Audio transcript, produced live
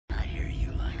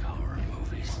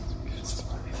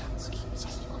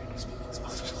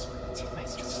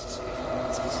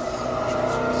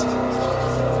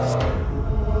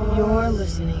You're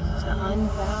listening to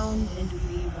Unbound and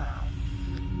Rewound.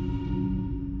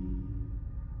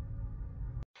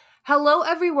 Hello,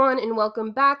 everyone, and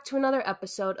welcome back to another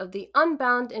episode of the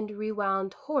Unbound and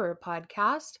Rewound horror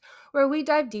podcast, where we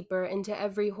dive deeper into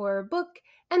every horror book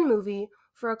and movie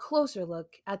for a closer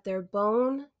look at their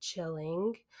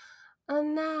bone-chilling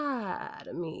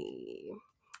anatomy.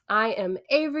 I am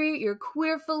Avery, your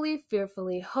queerfully,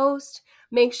 fearfully host.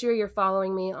 Make sure you're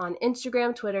following me on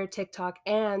Instagram, Twitter, TikTok,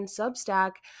 and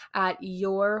Substack at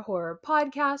Your Horror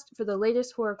Podcast for the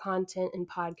latest horror content and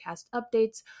podcast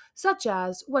updates, such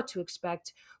as what to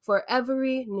expect for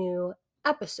every new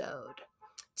episode.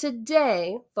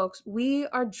 Today, folks, we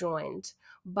are joined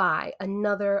by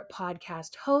another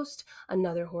podcast host,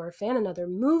 another horror fan, another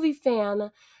movie fan.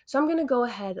 So I'm going to go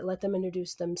ahead and let them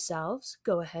introduce themselves.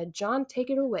 Go ahead, John, take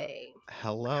it away.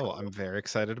 Hello, I'm very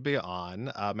excited to be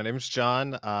on. My name is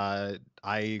John. I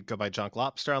go by Jonk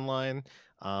Lobster online.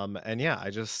 And yeah,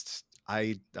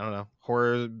 I don't know,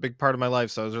 horror is a big part of my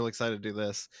life, so I was really excited to do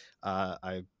this.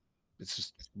 It's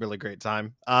just really great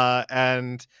time.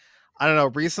 And I don't know,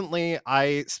 recently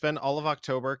I spent all of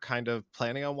October kind of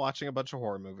planning on watching a bunch of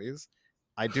horror movies.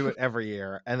 I do it every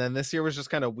year, and then this year was just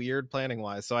kind of weird planning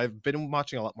wise. So I've been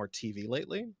watching a lot more TV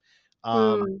lately.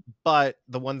 But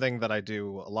the one thing that I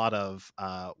do a lot of,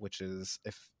 which is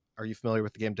are you familiar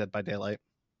with the game Dead by Daylight?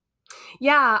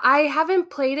 Yeah, I haven't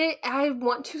played it. I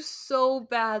want to so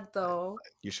bad, though.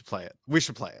 You should play it. We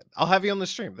should play it. I'll have you on the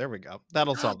stream. There we go.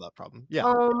 That'll solve that problem. Yeah.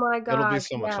 Oh my gosh, It'll be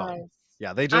so much yes. fun.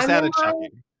 Yeah, they just added Chucky.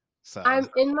 So I'm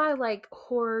in my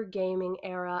horror gaming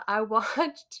era. I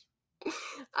watched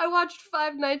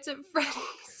Five Nights at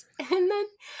Freddy's, and then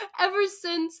ever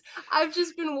since I've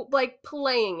just been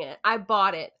playing it. I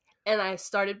bought it and I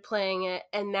started playing it,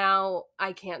 and now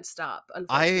I can't stop.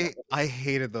 Unfortunately, I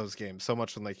hated those games so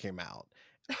much when they came out.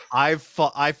 I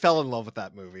fell in love with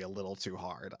that movie a little too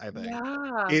hard, I think.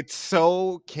 Yeah. It's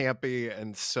so campy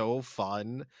and so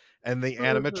fun, and the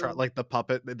animatronic, like the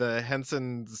puppet, the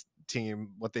Henson's team,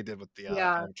 what they did with the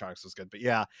animatronics was good. But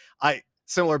yeah,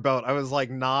 similar boat. I was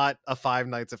not a Five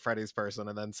Nights at Freddy's person,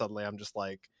 and then suddenly I'm just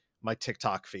my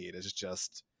TikTok feed is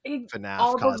just FNAF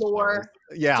all cosplayers. the lore.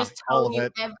 Yeah, just all of you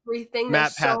it. Everything.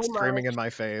 Matt Pat so screaming in my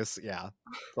face. Yeah,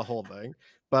 the whole thing.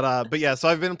 But yeah, so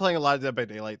I've been playing a lot of Dead by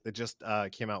Daylight. That just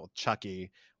came out with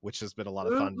Chucky, which has been a lot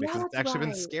of fun because it's actually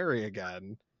been scary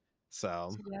again.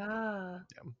 So yeah.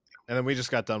 And then we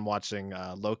just got done watching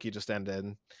Loki just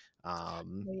ended. Yeah,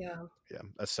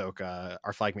 Ahsoka.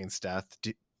 Our Flag Means Death.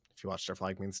 If you watched Our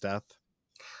Flag Means Death?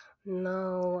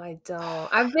 No, I don't.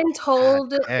 I've been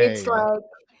told it's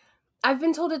I've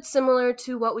been told it's similar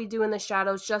to What We Do in the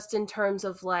Shadows, just in terms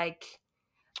of I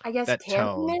guess that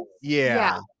tone.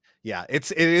 Yeah.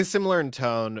 It is similar in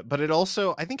tone, but it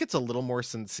also, I think it's a little more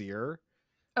sincere.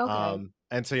 Okay.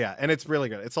 And so yeah, and it's really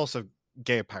good. It's also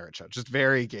gay pirate show, just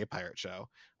very gay pirate show.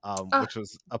 Which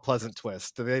was a pleasant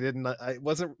twist. They didn't. It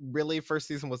wasn't really, first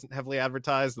season wasn't heavily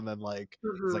advertised, and then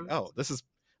it's oh, this is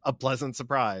a pleasant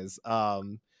surprise.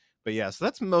 But yeah, so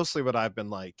that's mostly what I've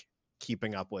been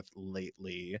keeping up with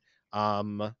lately.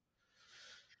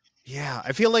 Yeah,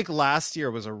 I feel like last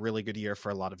year was a really good year for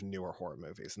a lot of newer horror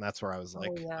movies, and that's where I was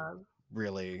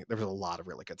really, there was a lot of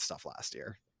really good stuff last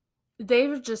year. They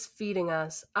were just feeding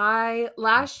us.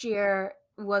 Last year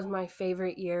was my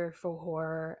favorite year for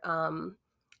horror.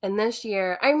 And this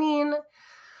year, I mean,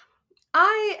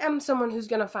 I am someone who's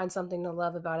going to find something to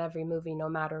love about every movie, no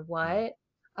matter what.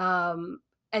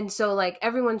 And so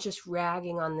everyone's just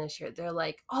ragging on this year. They're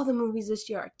all the movies this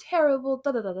year are terrible,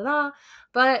 da da da da da.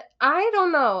 But I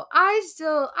don't know.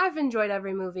 I've enjoyed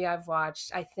every movie I've watched,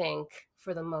 I think,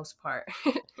 for the most part.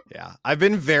 Yeah, I've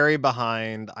been very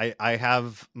behind. I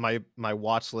have my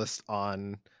watch list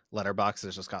on Letterboxd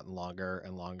has just gotten longer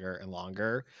and longer and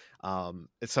longer.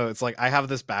 So it's I have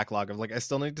this backlog of I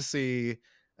still need to see.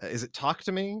 Is it Talk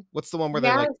to Me? What's the one where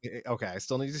they okay, I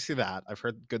still need to see that. I've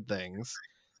heard good things.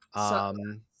 So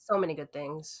many good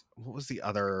things. What was the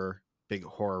other big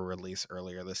horror release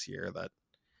earlier this year that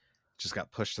just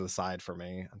got pushed to the side for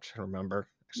me? I'm trying to remember.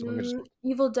 Actually,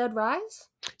 Evil Dead Rise?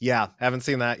 Yeah, haven't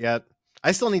seen that yet.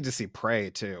 I still need to see Prey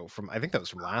too. I think that was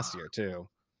from last year too.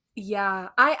 Yeah,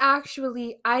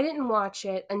 I didn't watch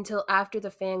it until after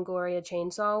the Fangoria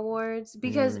Chainsaw Awards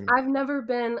because I've never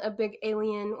been a big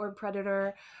Alien or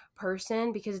Predator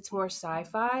person because it's more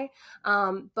sci-fi.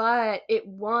 But it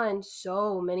won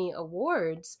so many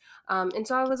awards. And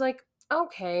so I was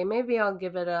okay, maybe I'll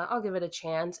give it a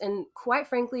chance. And quite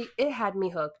frankly, it had me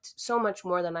hooked so much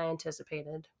more than I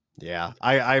anticipated. Yeah,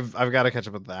 I've got to catch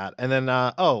up with that. And then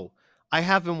oh, I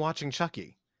have been watching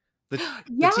Chucky, the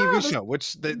Yeah, TV this, show,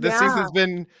 which this yeah. season's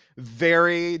been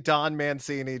very Don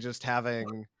Mancini just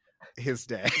having his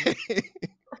day.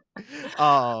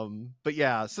 But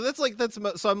yeah, so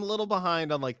so I'm a little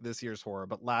behind on like this year's horror,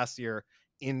 but last year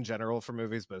in general for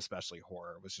movies, but especially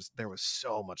horror, was just there was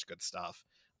so much good stuff.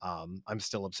 I'm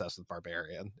still obsessed with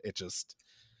Barbarian. It just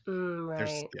there's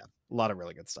Right. yeah, a lot of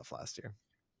really good stuff last year.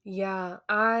 Yeah,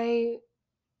 I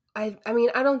mean,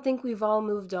 I don't think we've all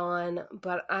moved on,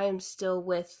 but I am still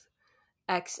with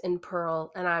X and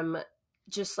Pearl, and I'm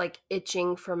just like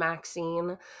itching for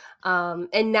Maxine.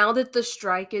 And now that the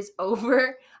strike is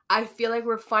over, I feel like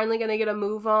we're finally gonna get a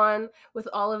move on with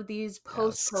all of these Yes.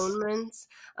 postponements.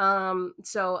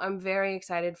 So I'm very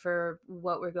excited for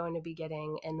what we're going to be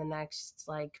getting in the next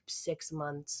like 6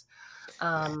 months.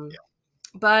 Yeah. Um,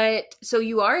 but so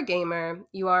you are a gamer,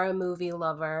 you are a movie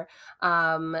lover.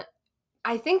 Um,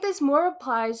 I think this more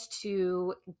applies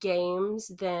to games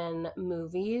than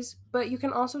movies, but you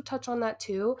can also touch on that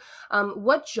too.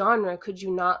 What genre could you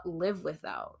not live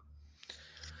without?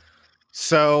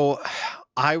 So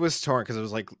I was torn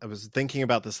because I was thinking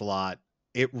about this a lot.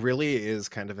 It really is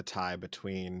kind of a tie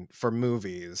between for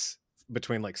movies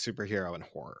between like superhero and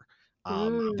horror.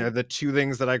 Mm, They're the two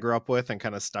things that I grew up with and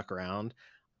kind of stuck around.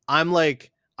 I'm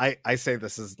like I say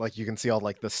this is like you can see all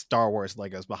like the Star Wars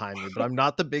Legos behind me, but I'm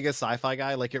not the biggest sci-fi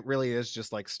guy. Like it really is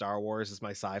just like Star Wars is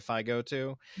my sci-fi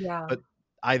go-to. yeah. But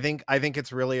I think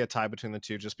it's really a tie between the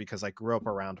two just because I grew up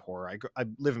around horror. I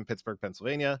live in Pittsburgh,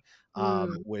 Pennsylvania,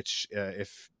 Mm, which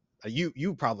if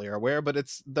you probably are aware, but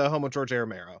it's the home of George A.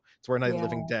 Romero. It's where Night of the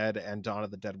Living yeah. Dead and Dawn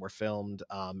of the Dead were filmed,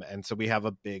 and so we have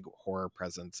a big horror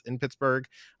presence in Pittsburgh,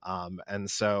 and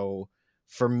so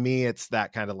for me, it's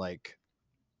that kind of like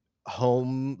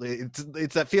home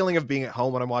it's that feeling of being at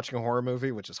home when I'm watching a horror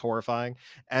movie, which is horrifying.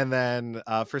 And then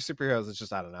for superheroes, it's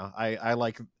just I don't know, I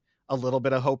like a little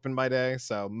bit of hope in my day,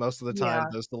 so most of the time Yeah.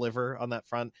 those deliver on that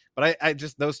front. But I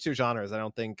just those two genres, I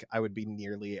don't think I would be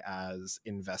nearly as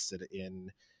invested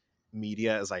in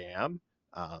media as I am.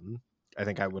 um I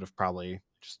think I would have probably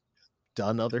just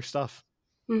done other stuff.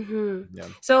 Hmm. Yeah.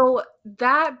 So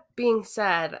that being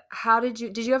said, how did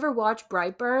you ever watch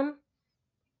Brightburn?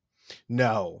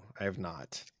 No, I have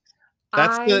not.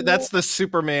 That's I the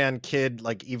Superman kid,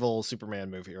 like evil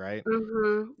Superman movie, right?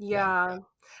 Yeah. Yeah.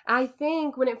 I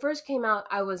think when it first came out,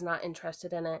 I was not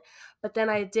interested in it. But then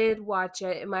I did watch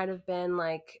it. It might have been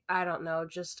like, I don't know,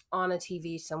 just on a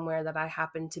TV somewhere that I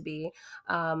happened to be.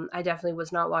 I definitely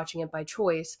was not watching it by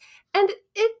choice. And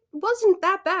it wasn't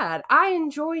that bad. I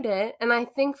enjoyed it. And I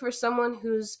think for someone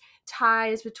whose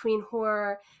ties between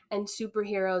horror and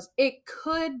superheroes, it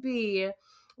could be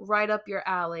right up your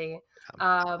alley.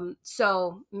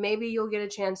 So maybe you'll get a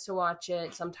chance to watch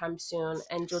it sometime soon,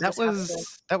 and you'll just have to.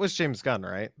 That was James Gunn,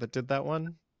 right? That did that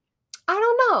one? I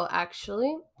don't know,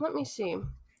 actually. Let me see.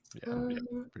 Yeah,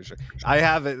 Um, pretty sure. I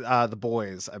have it The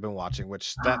Boys I've been watching,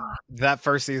 which that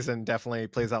first season definitely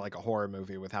plays out like a horror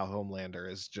movie with how Homelander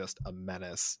is just a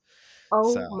menace.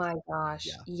 So, oh my gosh,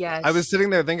 yeah. I was yes.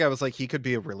 sitting there thinking I was like he could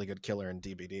be a really good killer in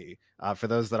DBD. For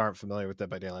those that aren't familiar with Dead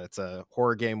by Daylight, it's a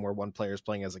horror game where one player is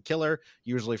playing as a killer,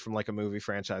 usually from like a movie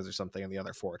franchise or something, and the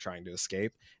other four are trying to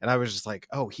escape. And I was just like,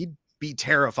 "Oh, he'd be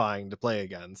terrifying to play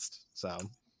against." So,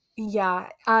 Yeah.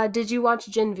 Did you watch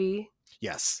Gen V?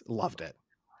 yes, loved it.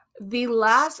 The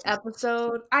last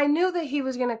episode, I knew that he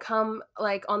was gonna come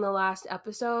like on the last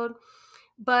episode,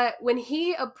 but when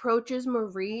he approaches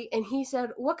Marie and he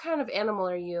said, "What kind of animal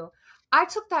are you?" I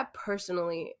took that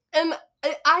personally. And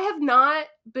I have not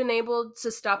been able to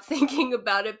stop thinking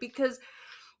about it because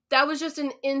that was just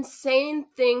an insane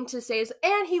thing to say.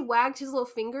 And he wagged his little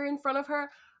finger in front of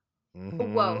her.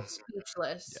 Mhm. Whoa,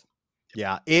 speechless.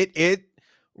 Yeah, it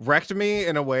wrecked me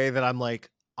in a way that I'm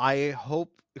like, I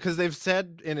hope because they've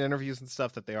said in interviews and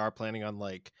stuff that they are planning on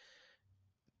like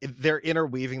they're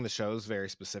interweaving the shows very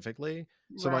specifically.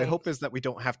 So my Right. hope is that we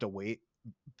don't have to wait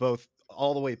both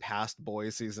all the way past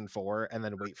Boys season 4 and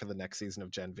then wait for the next season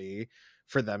of Gen V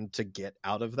for them to get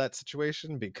out of that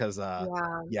situation because Yeah.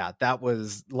 yeah, that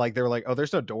was like they were like, "Oh,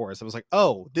 there's no doors." I was like,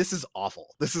 "Oh, this is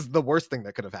awful. This is the worst thing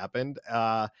that could have happened."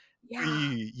 Yeah.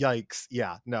 Yikes.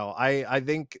 Yeah, no, I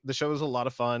think the show was a lot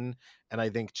of fun, and I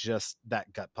think just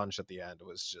that gut punch at the end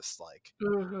was just like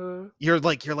Mhm. you're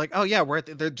like, oh yeah,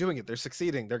 they're doing it, they're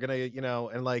succeeding, they're gonna,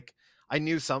 and like I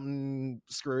knew something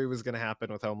screwy was gonna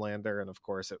happen with Homelander, and of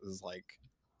course it was like,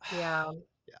 Yeah.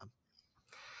 yeah,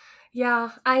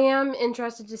 Yeah, I am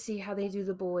interested to see how they do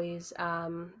the boys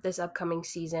this upcoming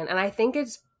season, and I think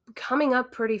it's coming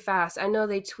up pretty fast. I know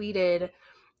they tweeted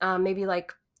maybe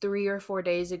like 3 or 4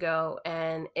 days ago,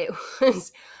 and it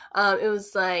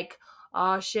was like,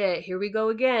 oh shit, here we go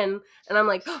again, and I'm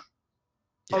like,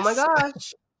 oh my Yes.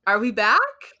 gosh, are we back?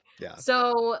 Yeah,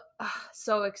 So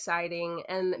so exciting,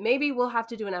 and maybe we'll have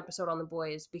to do an episode on The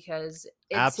Boys because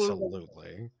it seems like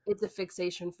absolutely. it's a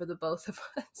fixation for the both of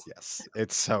us. Yes,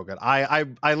 it's so good.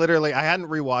 I literally I hadn't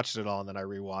rewatched it all, and then I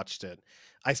rewatched it.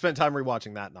 I spent time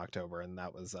rewatching that in October, and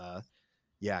that was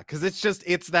yeah, because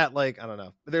it's that, like, I don't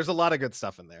know. There's a lot of good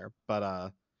stuff in there, but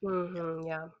yeah.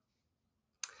 Yeah.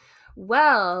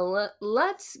 Well,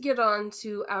 let's get on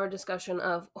to our discussion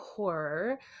of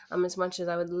horror. As much as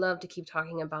I would love to keep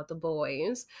talking about The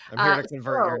Boys. I'm here to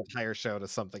convert your So entire show to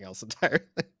something else entirely.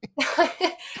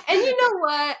 and you know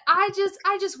what? I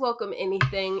just welcome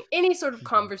anything, any sort of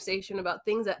conversation about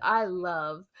things that I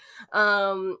love.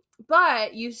 Um,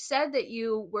 but you said that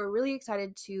you were really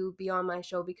excited to be on my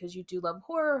show because you do love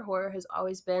horror. Horror has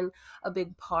always been a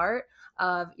big part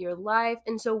of your life.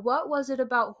 And so what was it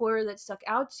about horror that stuck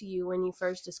out to you when you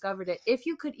first discovered it? If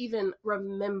you could even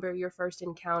remember your first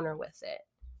encounter with it.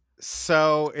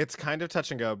 So it's kind of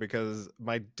touch and go because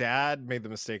my dad made the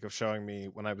mistake of showing me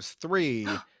when I was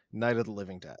 3 Night of the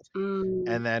Living Dead. Mm,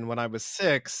 And then when I was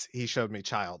 6, he showed me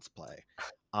Child's Play.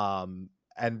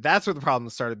 And that's where the problem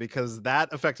started because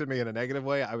that affected me in a negative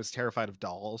way. I was terrified of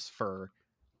dolls for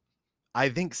I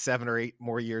think 7 or 8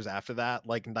 more years after that.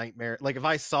 Like nightmare. Like if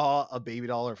I saw a baby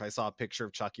doll or if I saw a picture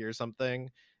of Chucky or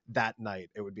something, that night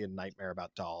it would be a nightmare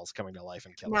about dolls coming to life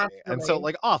and killing me. And so naturally.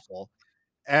 like awful.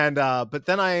 And but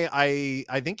then I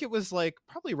think it was like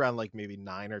probably around like maybe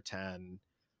 9 or 10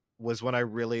 was when I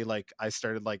really like I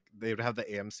started like they would have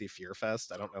the AMC Fear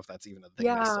Fest. I don't know if that's even a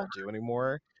thing they Yeah. still do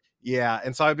anymore. Yeah,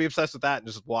 and so I'd be obsessed with that and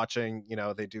just watching,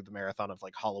 they do the marathon of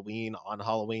like Halloween on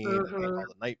Halloween and like Hmm. all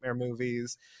the nightmare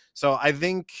movies. So I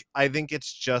think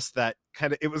it's just that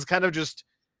kind of it was kind of just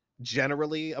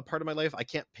generally a part of my life. I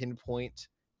can't pinpoint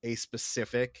a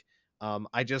specific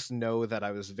I just know that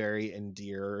I was very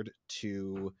endeared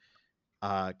to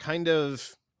kind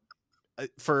of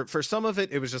for some of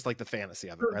it was just like the fantasy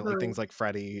of it, right? Like Hmm. things like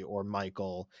Freddy or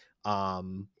Michael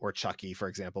or Chucky, for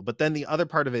example. But then the other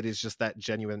part of it is just that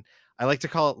genuine, I like to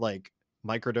call it like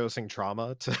microdosing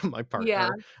trauma to my Yeah.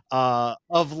 partner,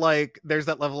 of like there's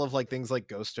that level of like things like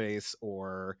Ghostface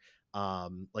or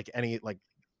like any like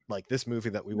this movie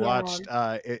that we Yeah. watched,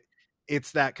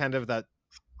 it's that kind of that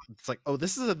it's like, oh,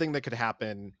 this is a thing that could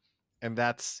happen, and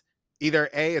that's either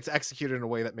A, it's executed in a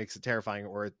way that makes it terrifying,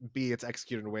 or B, it's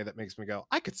executed in a way that makes me go,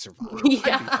 I could survive.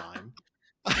 I'd be Yeah. fine.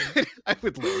 I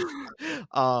would live.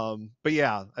 But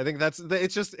yeah, I think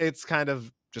it's kind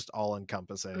of just all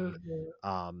encompassing. Mhm.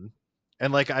 Um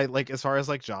and like I like as far as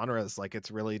like genres, like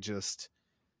it's really just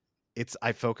it's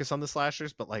I focus on the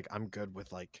slashers, but like I'm good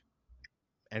with like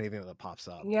anything that pops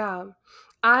up. Yeah.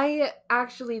 I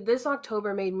actually, this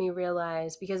October made me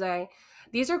realize because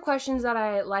these are questions that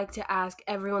I like to ask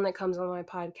everyone that comes on my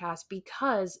podcast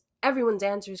because everyone's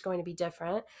answer is going to be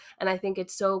different. And I think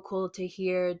it's so cool to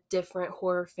hear different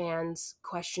horror fans'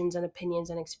 questions and opinions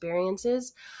and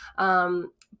experiences.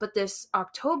 But this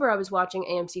October, I was watching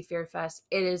AMC Fear Fest.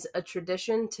 It is a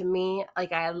tradition to me.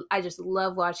 Like, I just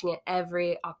love watching it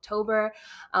every October.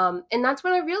 And that's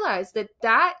when I realized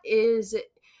that is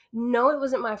no, it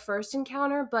wasn't my first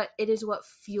encounter, but it is what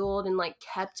fueled and like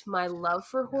kept my love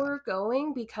for Yeah. horror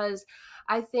going because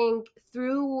I think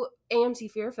through AMC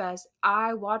Fear Fest,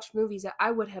 I watched movies that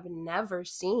I would have never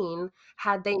seen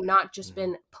had they not just Mhm.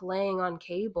 been playing on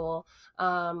cable.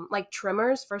 Like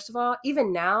Tremors, first of all,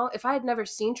 even now, if I had never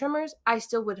seen Tremors, I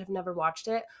still would have never watched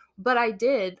it, but I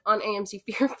did on AMC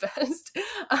Fear Fest.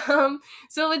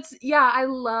 So yeah, I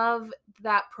love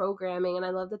that programming and I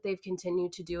love that they've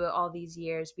continued to do it all these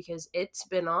years because it's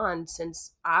been on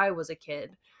since I was a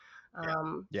kid.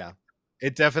 um Yeah.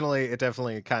 It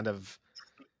definitely kind of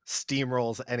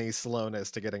steamrolls any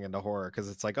slowness to getting into horror because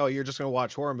it's like, oh, you're just gonna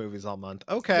watch horror movies all month.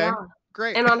 yeah, Okay,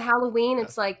 great. and on Halloween Yeah.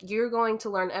 it's like you're going to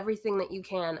learn everything that you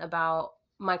can about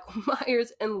Michael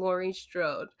Myers and Laurie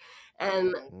Strode,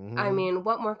 and I Hmm. mean,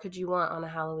 what more could you want on a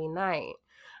Halloween night?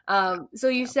 So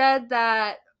you said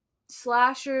that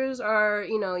slashers are,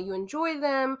 you enjoy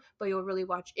them, but you'll really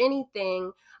watch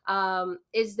anything.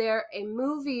 Is there a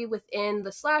movie within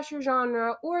the slasher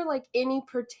genre or like any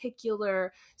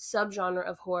particular subgenre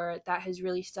of horror that has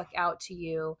really stuck out to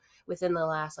you within the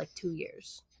last like 2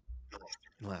 years?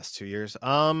 Last 2 years.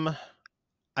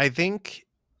 I think.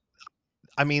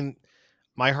 I mean,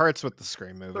 my heart's with the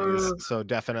Scream movies, Mm, so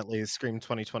definitely Scream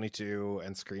 2022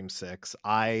 and Scream 6.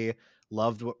 I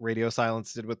loved what Radio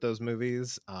Silence did with those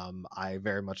movies. I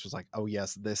very much was like, oh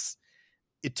yes,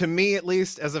 to me at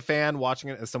least as a fan watching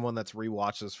it as someone that's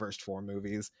rewatched those first 4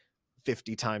 movies,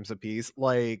 50 times a piece.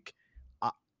 Like,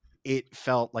 it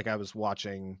felt like I was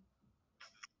watching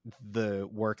the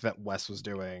work that Wes was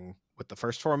doing with the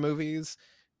first four movies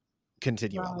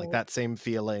continue on, like Right. that same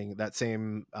feeling, that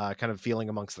same kind of feeling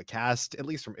amongst the cast, at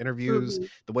least from interviews. Mm-hmm.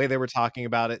 The way they were talking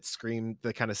about it screamed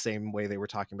the kind of same way they were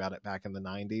talking about it back in the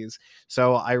 90s.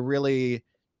 So I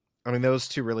mean, those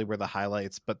two really were the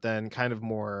highlights, but then kind of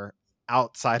more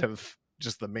outside of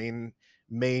just the main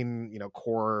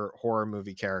core horror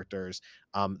movie characters,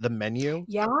 The Menu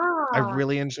Yeah. I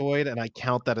really enjoyed, and I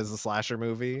count that as a slasher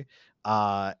movie,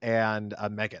 and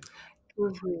Megan,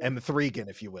 Mm-hmm. and the Threegan,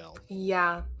 if you will.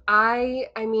 Yeah. I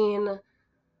mean,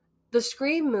 the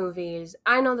Scream movies,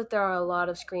 I know that there are a lot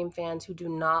of Scream fans who do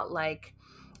not like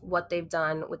what they've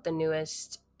done with the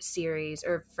newest series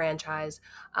or franchise.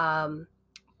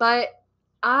 But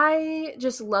I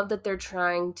just love that they're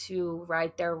trying to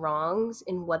right their wrongs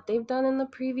in what they've done in the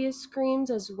previous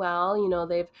Screams as well. You know,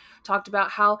 they've talked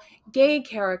about how gay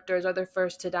characters are the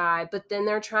first to die, but then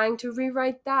they're trying to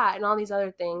rewrite that and all these other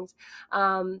things.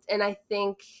 And I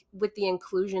think with the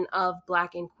inclusion of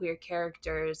Black and queer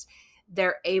characters,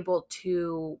 they're able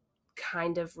to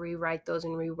kind of rewrite those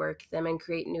and rework them and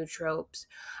create new tropes.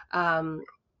 Um,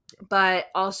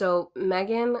 but also,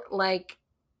 Megan, like,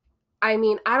 I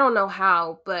mean, I don't know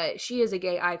how, but she is a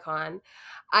gay icon.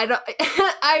 I don't,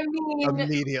 I mean,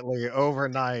 Immediately,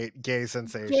 overnight, gay gay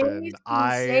sensation.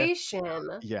 sensation.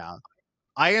 Yeah.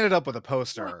 I ended up with a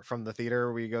poster from the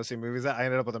theater we go see movies at. I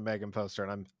ended up with a Megan poster,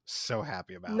 and I'm so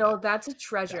happy about No, it. that's a Yeah.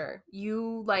 treasure.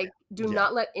 You, like, do Yeah.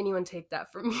 not let anyone take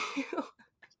that from you.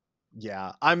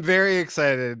 Yeah. I'm very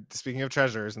excited. Speaking of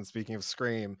treasures and speaking of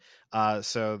Scream,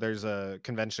 so there's a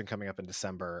convention coming up in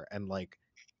December, and like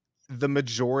the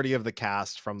majority of the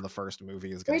cast from the first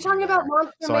movie is Are going you to be talking about there.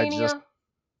 Monster So I just Mania?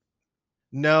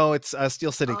 No, it's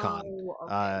Steel City Con Oh,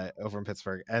 okay. over in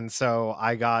Pittsburgh. And so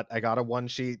I got a one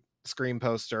sheet Scream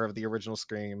poster of the original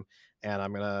Scream, and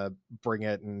I'm gonna bring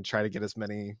it and try to get as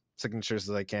many signatures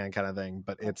as I can, kind of thing.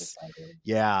 But That's it's exciting.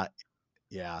 yeah,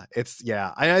 yeah, it's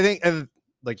yeah. I think, and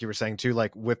like you were saying too,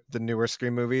 like with the newer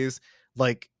Scream movies,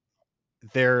 like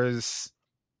there's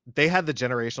they had the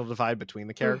generational divide between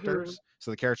the Mm-hmm. characters,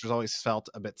 so the characters always felt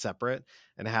a bit separate.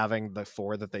 And having the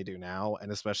four that they do now,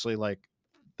 and especially like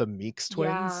the Meeks Yeah.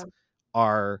 twins,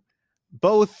 are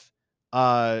both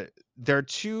uh they're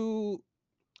too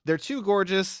they're too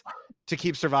gorgeous to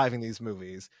keep surviving these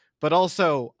movies, but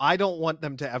also I don't want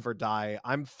them to ever die.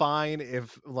 I'm fine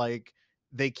if like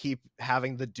they keep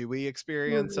having the Dewey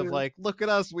experience of Mm-hmm. like, look at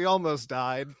us, we almost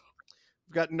died,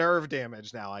 we've got nerve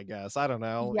damage now, I guess. I don't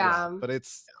know. Yeah, Yeah. but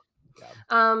it's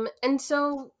yeah. And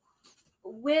so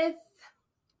with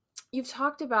you've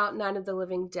talked about Night of the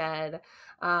Living Dead,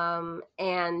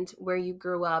 and where you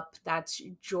grew up. That's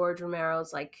George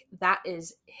Romero's, like, that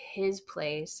is his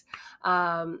place.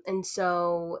 And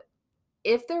so,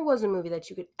 if there was a movie that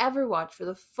you could ever watch for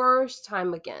the first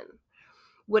time again,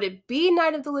 would it be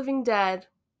Night of the Living Dead,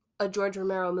 a George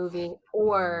Romero movie,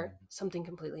 or something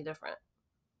completely different?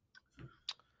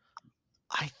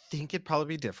 I think it'd probably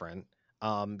be different.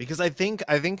 Because I think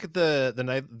the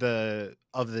night the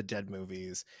of the Dead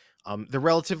movies, they're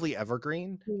relatively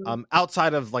evergreen. Mhm.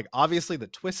 Outside of like obviously the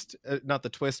twist, not the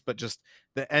twist, but just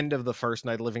the end of the first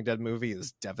Night of the Living Dead movie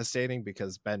is devastating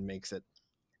because Ben makes it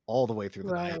all the way through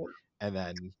the Right. night and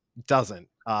then doesn't,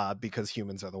 because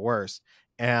humans are the worst.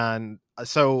 And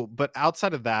so, but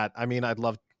outside of that, I mean, I'm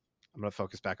gonna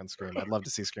focus back on Scream. I'd love to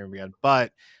see Scream again,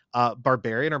 but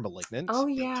Barbarian or Oh, Malignant,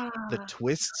 yeah. the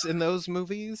twists in those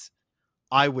movies,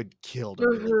 I would kill to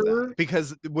relive that. Hmm.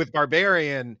 Because with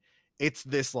Barbarian, it's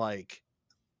this like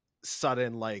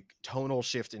sudden like tonal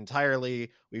shift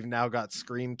entirely. We've now got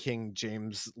Scream King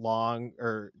James Long,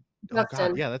 or oh god,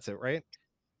 Justin. yeah, that's it, right?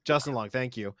 Justin Long,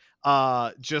 thank you.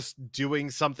 Just doing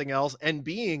something else and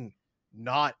being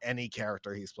not any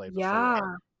character he's played before. Yeah.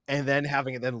 And then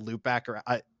having it then loop back around.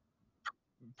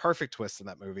 Perfect twist in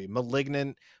that movie.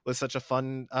 Malignant was such a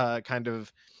fun kind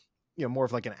of, more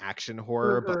of like an action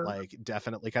horror, but Hmm. like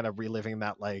definitely kind of reliving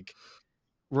that like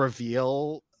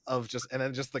reveal of just, and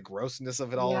then just the grossness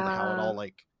of it all and how it Yeah. all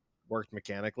like worked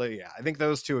mechanically. Yeah, I think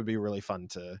those two would be really fun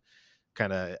to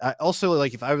kind of, also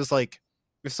like if I was like,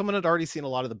 if someone had already seen a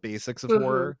lot of the basics of Hmm.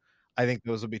 horror, I think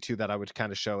those would be two that I would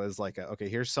kind of show as like okay,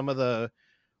 here's some of the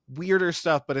weirder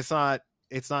stuff, but it's not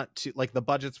too like, the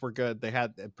budgets were good, they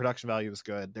had, the production value was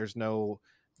good, there's no,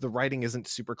 the writing isn't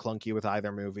super clunky with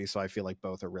either movie, so I feel like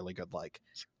both are really good, like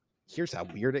here's how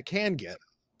weird it can get.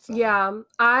 So Yeah,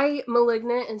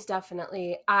 Malignant is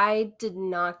definitely, I did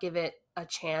not give it a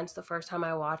chance the first time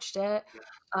I watched it.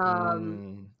 Um,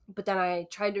 mm, but then I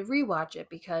tried to rewatch it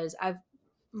because I've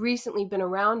recently been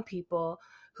around people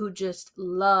who just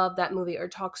love that movie or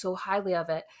talk so highly of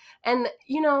it. And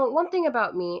one thing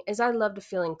about me is I love to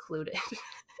feel included.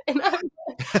 And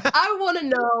I want to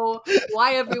know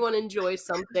why everyone enjoys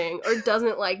something or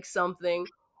doesn't like something.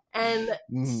 And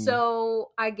Mhm.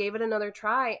 so I gave it another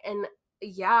try, and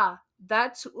yeah,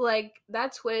 that's like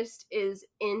that twist is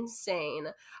insane.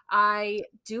 I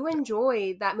do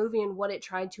enjoy that movie and what it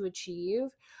tried to achieve.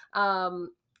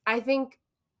 I think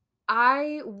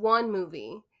one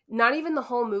movie, not even the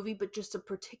whole movie, but just a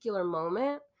particular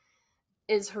moment,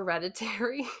 is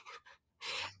Hereditary.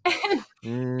 and,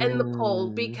 and the poll,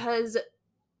 Mm. because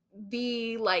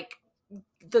the like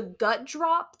the gut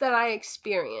drop that I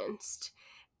experienced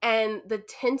and the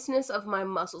tenseness of my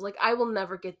muscles, like I will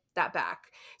never get that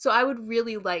back. So I would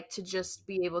really like to just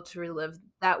be able to relive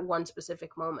that one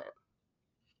specific moment.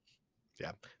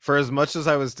 Yeah. For as much as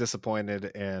I was disappointed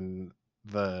in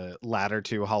the latter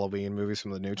two Halloween movies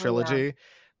from the new Oh yeah. trilogy,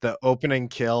 the opening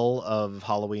kill of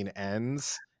Halloween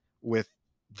Ends with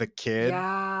the kid.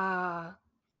 Yeah.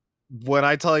 When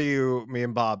I tell you, me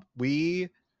and Bob, we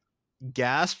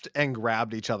gasped and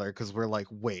grabbed each other because we're like,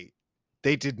 wait,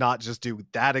 they did not just do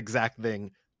that exact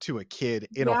thing to a kid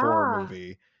in a horror Yeah.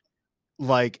 movie.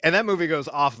 Like, and that movie goes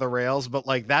off the rails, but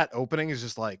like that opening is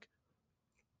just like,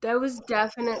 That was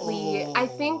definitely, I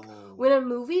think, oh. when a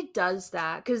movie does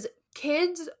that, because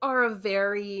kids are a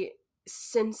very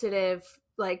sensitive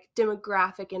like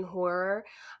demographic in horror.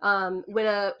 When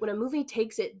a movie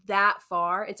takes it that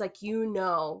far, it's like,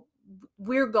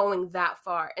 we're going that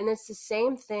far. And it's the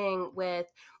same thing with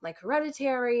like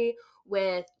Hereditary,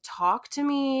 with Talk to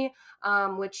Me,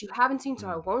 which you haven't seen, so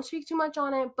I Mm. won't speak too much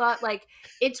on it. But like,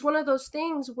 it's one of those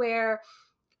things where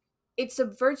it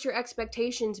subverts your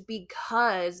expectations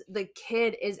because the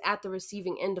kid is at the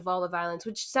receiving end of all the violence,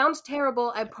 which sounds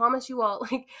terrible. I promise you all,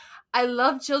 like, I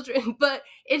love children, but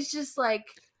it's just like,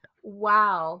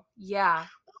 wow. Yeah.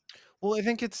 Well, I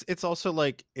think it's also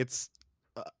like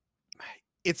uh,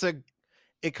 it's a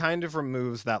it kind of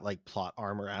removes that like plot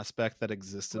armor aspect that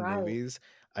exists in Right. movies.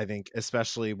 I think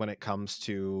especially when it comes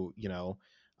to,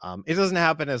 it doesn't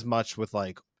happen as much with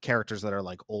like characters that are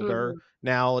like older Hmm.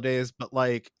 nowadays, but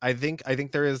like I think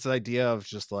there is the idea of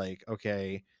just like,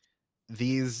 okay,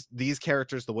 these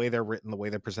characters, the way they're written, the way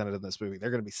they're presented in this movie, they're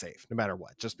going to be safe no matter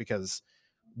what, just because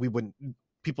we wouldn't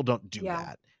people don't do Yeah.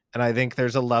 that. And I think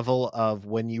there's a level of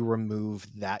when you remove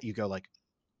that, you go like,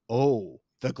 oh,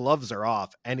 the gloves are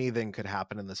off. Anything could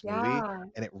happen in this movie, Yeah.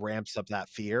 and it ramps up that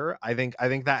fear. I think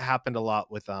that happened a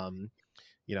lot with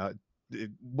you know,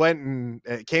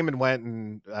 it came and went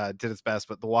and did its best,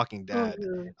 but The Walking Dead,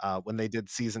 Hmm. when they did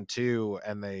season 2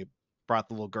 and they brought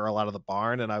the little girl out of the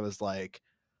barn, and I was like,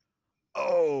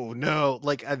 oh no,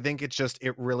 like I think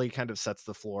it really kind of sets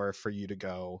the floor for you to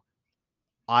go,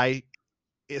 I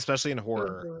especially in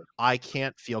horror, Hmm. I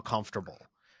can't feel comfortable.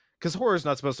 Because horror is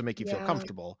not supposed to make you feel Yeah.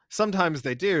 comfortable. Sometimes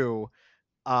they do,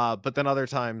 but then other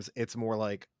times it's more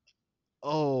like,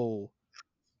 oh,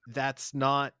 that's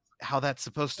not how that's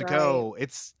supposed to Right. go.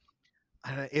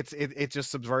 It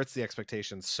just subverts the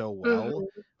expectations so well.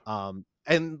 Hmm.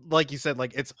 And like you said,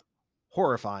 like it's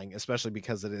horrifying, especially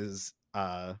because it's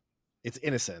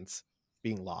innocence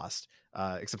being lost.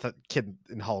 Except that kid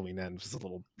in Halloween Ends was a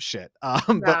little shit. But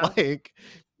Yeah. like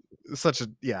such a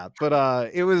yeah, but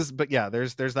yeah,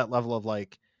 there's that level of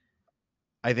like,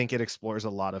 I think it explores a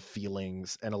lot of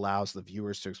feelings and allows the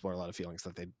viewers to explore a lot of feelings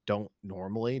that they don't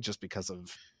normally, just because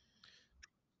of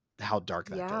how dark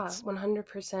that Yeah. gets.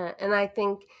 100%. And I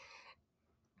think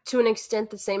to an extent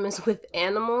the same as with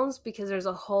animals, because there's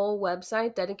a whole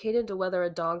website dedicated to whether a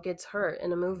dog gets hurt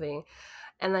in a movie.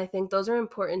 And I think those are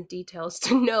important details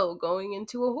to know going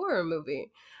into a horror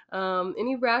movie.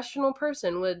 Any rational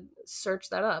person would search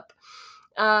that up.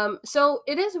 So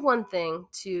it is one thing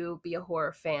to be a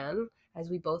horror fan, as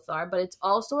we both are, but it's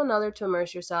also another to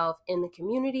immerse yourself in the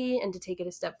community and to take it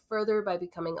a step further by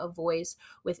becoming a voice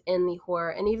within the horror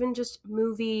and even just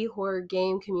movie, horror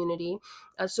game community.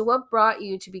 So, what brought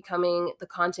you to becoming the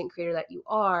content creator that you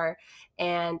are?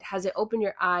 And has it opened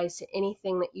your eyes to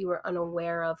anything that you were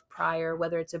unaware of prior,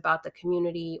 whether it's about the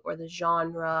community or the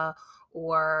genre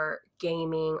or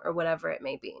gaming or whatever it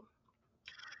may be?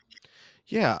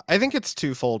 Yeah, I think it's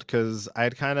twofold because I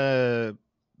had kind of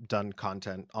done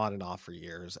content on and off for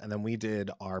years, and then we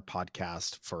did our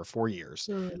podcast for 4 years.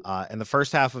 Mm, And the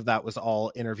first half of that was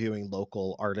all interviewing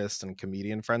local artists and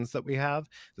comedian friends that we have.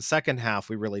 The second half,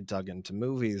 we really dug into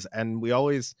movies, and we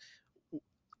always,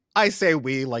 I say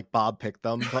we, like Bob picked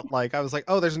them, but like I was like,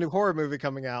 oh, there's a new horror movie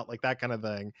coming out, like that kind of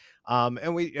thing.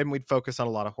 And we'd focus on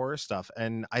a lot of horror stuff,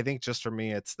 and I think just for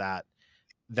me, it's that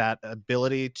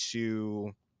ability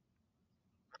to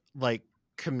like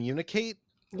communicate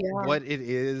Yeah. what it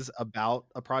is about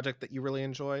a project that you really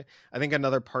enjoy. I think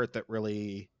another part that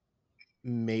really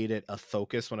made it a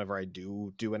focus whenever I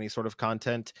do any sort of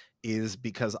content is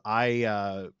because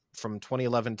I from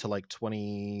 2011 to like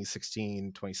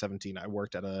 2016, 2017, I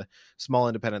worked at a small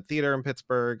independent theater in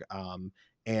Pittsburgh.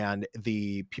 And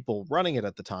the people running it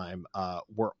at the time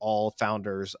were all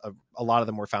founders of, a lot of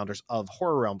them were founders of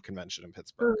Horror Realm Convention in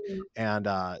Pittsburgh. Mhm.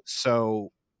 And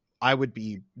so I would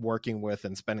be working with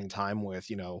and spending time with,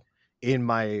 in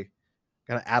my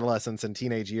kind of adolescence and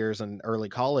teenage years and early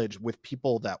college with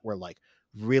people that were like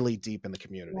really deep in the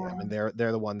community. I Yeah. mean, they're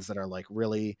the ones that are like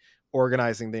really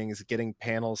organizing things, getting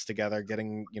panels together,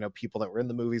 getting, people that were in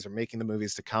the movies or making the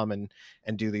movies to come and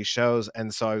do these shows.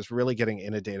 And so I was really getting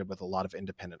inundated with a lot of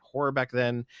independent horror back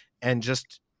then. And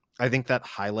just, I think that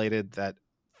highlighted that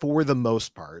for the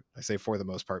most part, I say for the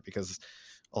most part because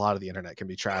a lot of the internet can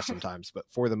be trash sometimes, but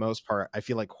for the most part, I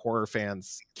feel like horror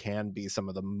fans can be some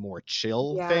of the more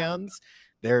chill Yeah. fans.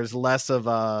 There's less of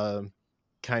a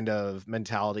kind of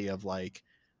mentality of like,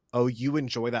 oh, you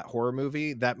enjoy that horror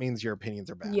movie, that means your opinions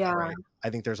are bad, Yeah. right? I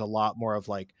think there's a lot more of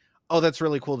like, oh, that's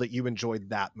really cool that you enjoyed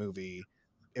that movie.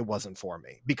 It wasn't for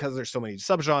me, because there's so many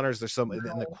subgenres. There's so many,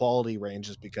 and the quality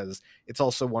ranges, because it's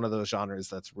also one of those genres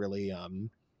that's really I don't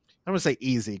want to say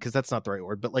easy because that's not the right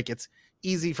word, but like it's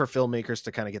easy for filmmakers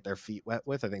to kind of get their feet wet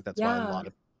with. I think that's why Yeah.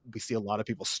 we see a lot of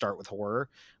people start with horror,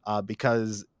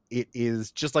 because it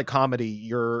is just like comedy.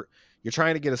 You're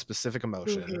trying to get a specific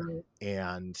emotion, Mhm.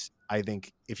 and I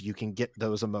think if you can get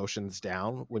those emotions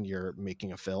down when you're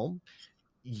making a film,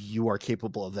 you are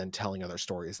capable of then telling other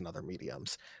stories in other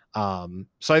mediums.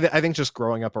 So I think just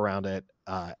growing up around it,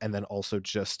 and then also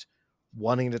just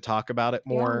wanting to talk about it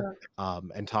Yeah. more,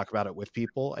 and talk about it with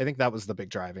people, I think that was the big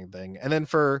driving thing. And then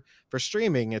for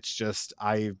streaming, it's just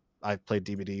I've played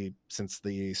DVD since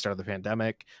the start of the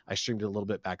pandemic. I streamed it a little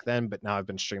bit back then, but now I've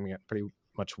been streaming it pretty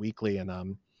much weekly. And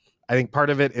I think part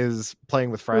of it is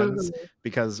playing with friends, Mhm.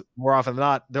 because more often than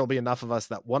not, there'll be enough of us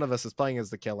that one of us is playing as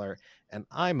the killer, and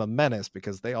I'm a menace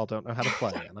because they all don't know how to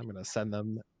play, and I'm going to send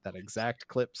them that exact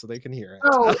clip so they can hear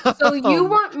Oh, so it. you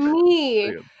want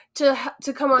me Yeah.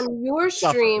 to come on your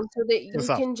Suffer. stream so that To you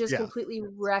suffer. can just Yeah. completely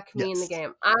wreck me in the Yes.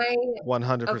 game?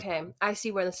 100%. Okay, I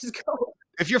see where this is going.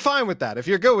 If you're fine with that, if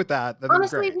you're good with that, then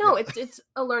Honestly, great. no, Yeah. it's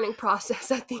a learning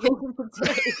process at the end of the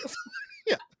day.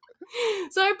 Yeah.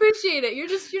 So I appreciate it. You're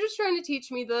just trying to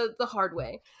teach me the hard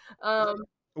way.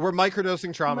 We're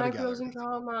microdosing trauma together. Microdosing It's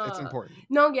drama. important.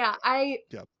 No, yeah,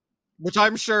 Yeah. Which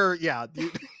I'm sure, yeah.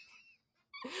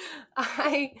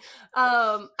 I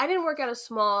didn't work at a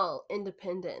small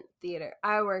independent theater.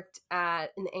 I worked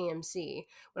at an AMC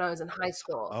when I was in high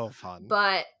school. Oh, fun.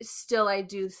 But still, I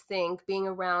do think being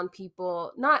around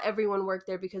people, not everyone worked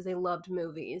there because they loved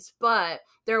movies, but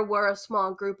there were a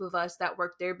small group of us that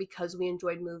worked there because we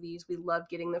enjoyed movies. We loved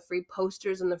getting the free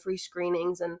posters and the free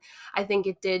screenings. And I think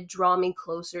it did draw me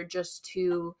closer just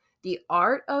to the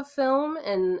art of film.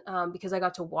 And because I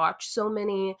got to watch so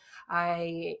many,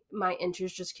 my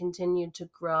interest just continued to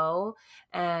grow.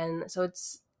 And so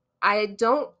I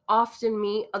don't often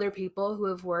meet other people who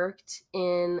have worked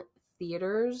in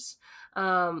theaters.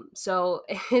 So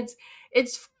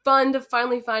it's fun to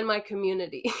finally find my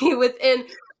community within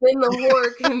the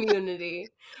horror community.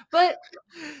 But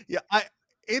Yeah,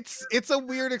 it's a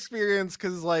weird experience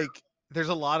because like there's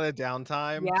a lot of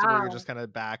downtime to where yeah, you're just kind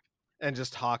of back and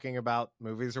just talking about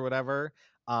movies or whatever.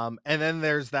 And then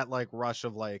there's that like rush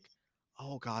of like,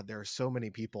 oh god, there are so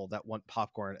many people that want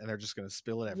popcorn and they're just gonna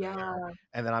spill it everywhere. yeah.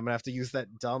 And then I'm gonna have to use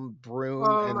that dumb broom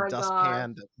Oh and my gosh.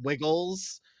 dustpan that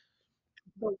wiggles.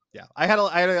 But- Yeah, I had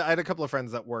a couple of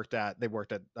friends that worked at I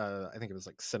think it was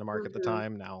like Cinemark at the mhm.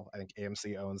 time. Now I think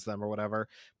AMC owns them or whatever.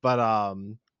 But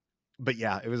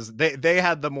yeah, it was they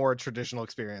had the more traditional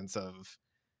experience of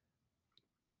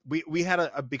we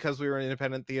had because we were an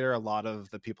independent theater, a lot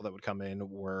of the people that would come in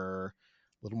were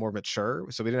a little more mature,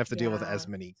 so we didn't have to deal with Yeah. as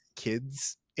many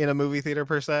kids in a movie theater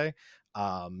per se.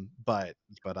 But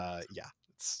yeah,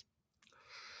 it's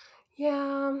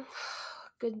Yeah.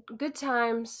 Good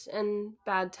times and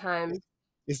bad times.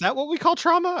 is that what we call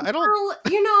trauma? I don't.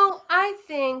 Well, I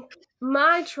think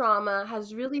my trauma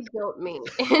has really built me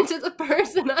into the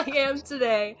person I am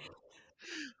today.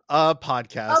 A A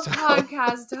podcast.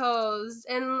 podcast host,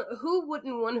 and who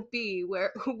wouldn't want to be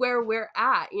where we're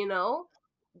at?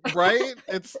 Right?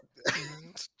 It's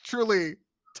truly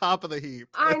top of the heap.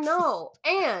 I know.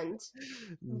 And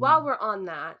while Mm, we're on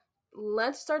that,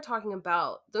 let's start talking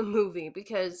about the movie,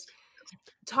 because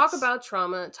talk about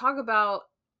trauma, talk about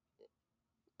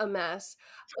a mess.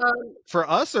 for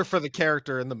us or for the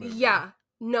character in the movie? Yeah.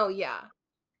 No, yeah.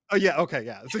 Oh yeah, okay,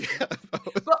 yeah. So, yeah.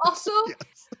 But also,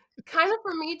 Yes. Kind of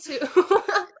for me too.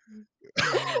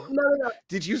 No.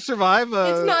 Did you survive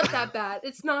It's a not that bad.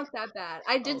 It's not that bad.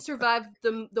 I did Okay. survive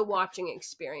the watching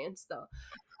experience though.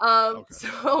 Okay.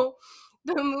 So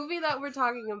the movie that we're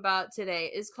talking about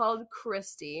today is called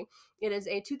Kristy. It is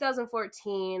a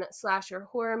 2014 slasher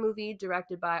horror movie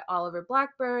directed by Oliver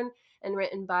Blackburn and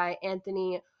written by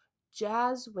Anthony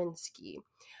Jazzwinski.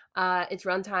 Its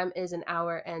runtime is an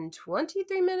hour and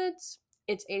 23 minutes.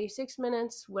 It's 86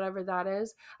 minutes, whatever that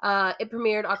is. It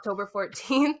premiered October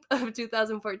 14th of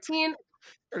 2014.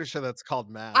 Pretty sure that's called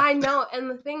math. I know, and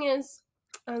the thing is,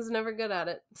 I was never good at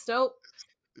it. So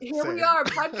here we Same. are,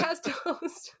 podcast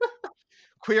host.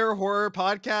 Queer horror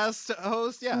podcast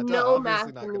host. Yeah, duh. No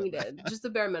Obviously math not good at needed, math. just the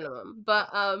bare minimum. But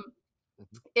Mhm.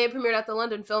 it premiered at the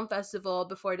London Film Festival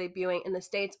before debuting in the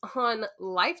States on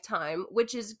Lifetime,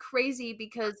 which is crazy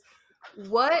because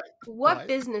what Why?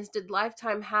 business did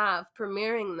Lifetime have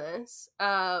premiering this?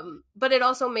 But it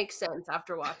also makes sense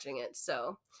after watching it.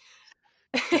 So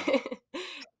Yeah.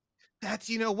 That's,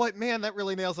 you know what, man, that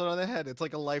really nails it on the head. It's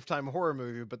like a Lifetime horror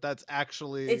movie, but that's it's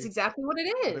actually exactly what it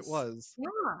what it is. was.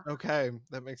 Yeah. Okay,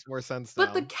 that makes more sense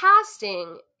But the now.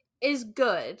 casting is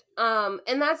good.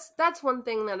 And that's one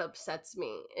thing that upsets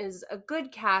me is a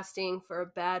good casting for a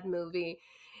bad movie.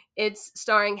 It's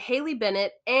starring Haley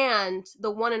Bennett and the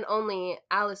one and only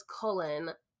Alice Cullen,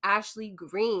 Ashley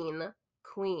Green,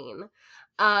 Queen.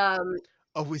 Um,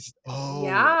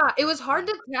 yeah, it was hard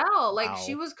Yeah. to tell. Like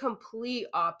she Wow. was complete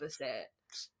opposite.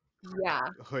 Yeah,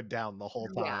 Hood down the whole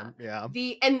yeah. time. Yeah.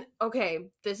 And okay,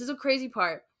 this is a crazy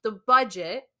part. The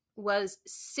budget was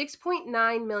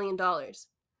 $6.9 million.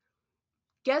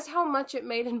 Guess how much it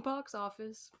made in box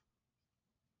office?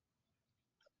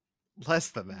 Less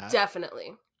than that.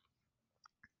 Definitely.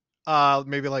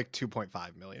 Maybe like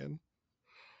 2.5 million.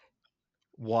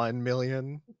 1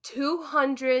 million.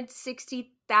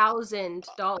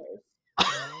 $260,000.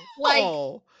 Like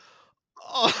Oh.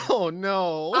 Oh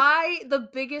no. the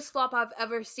biggest flop I've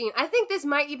ever seen. I think this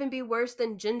might even be worse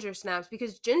than Ginger Snaps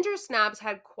because Ginger Snaps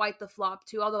had quite the flop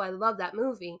too, although I love that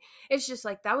movie. It's just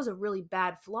like that was a really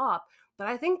bad flop, but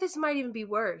I think this might even be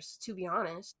worse, to be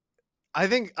honest. I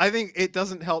think it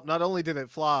doesn't help. Not only did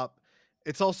it flop,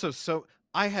 it's also so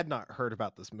I had not heard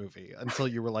about this movie until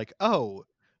you were like, "Oh,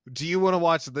 do you want to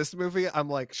watch this movie?" I'm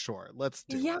like, "Sure, let's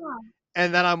do Yeah. it."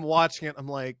 And then I'm watching it. I'm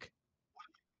like,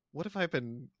 what have I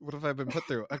been put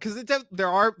through? Because there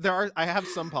are I have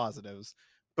some positives,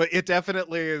 but it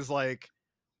definitely is like,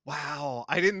 wow,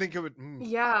 I didn't think it would.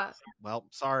 Yeah. Well,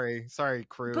 sorry, But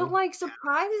crew, like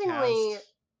surprisingly,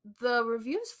 cast. the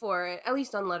reviews for it, at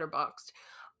least on Letterboxd,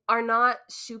 are not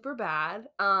super bad.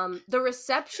 The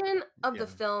reception of the Yeah.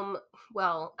 film,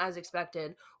 well, as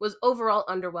expected, was overall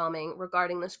underwhelming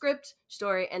regarding the script,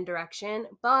 story, and direction,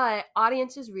 but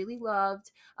audiences really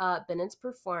loved Bennett's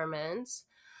performance.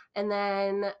 And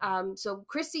then, so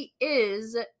Kristy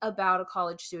is about a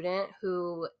college student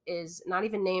who is not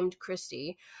even named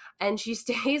Kristy, and she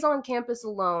stays on campus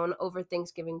alone over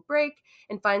Thanksgiving break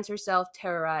and finds herself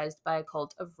terrorized by a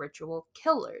cult of ritual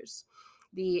killers.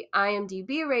 The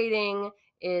IMDb rating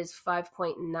is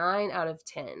 5.9 out of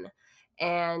 10.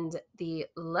 And the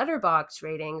Letterbox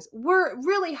ratings were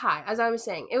really high, as I was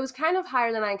saying. It was kind of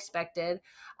higher than I expected.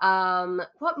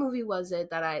 What movie was it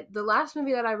the last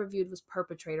movie that I reviewed was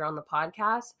Perpetrator on the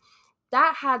podcast.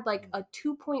 That had like a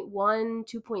 2.1,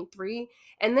 2.3,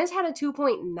 and this had a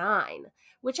 2.9,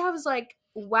 which I was like,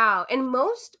 wow. And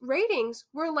most ratings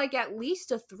were like at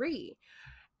least a 3.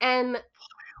 And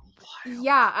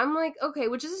yeah, I'm like, okay,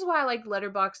 which is why I like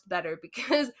Letterboxd better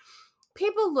because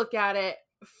people look at it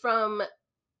from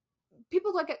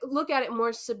look at it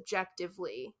more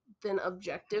subjectively than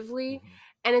objectively, Mhm.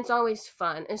 and it's always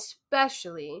fun,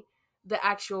 especially the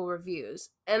actual reviews.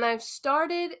 And I've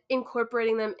started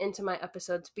incorporating them into my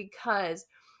episodes because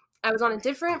I was on a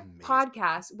different Amazing.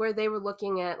 podcast where they were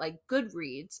looking at like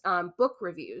Goodreads book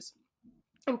reviews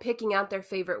and picking out their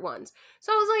favorite ones.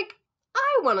 So I was like,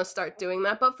 I want to start doing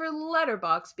that, but for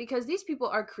Letterbox because these people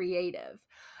are creative.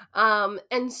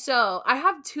 And so I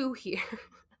have two here.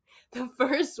 The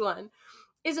first one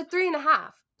is a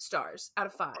 3.5 stars out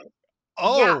of 5. Yeah.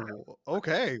 Oh,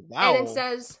 okay. And it Wow.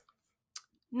 says,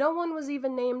 no one was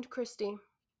even named Kristy.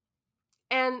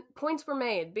 And points were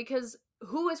made because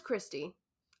who is Kristy?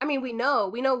 I mean, we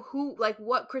know who, like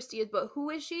what Kristy is, but who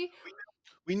is she?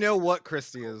 We know what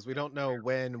Kristy is. We don't know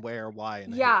when, where, why,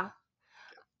 and Yeah.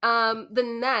 who. The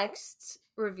next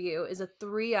review is a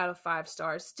 3 out of 5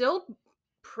 stars. Still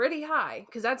pretty high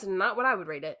because that's not what I would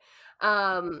rate it.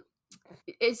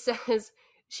 It says,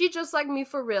 she just like me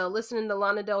for real, listening to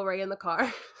Lana Del Rey in the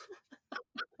car.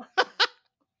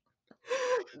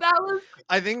 That was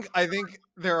I think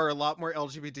there are a lot more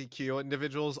LGBTQ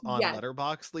individuals on yes.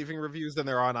 Letterboxd leaving reviews than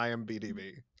there are on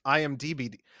IMDb.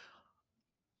 IMDb.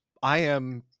 I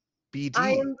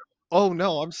IMBD. am Oh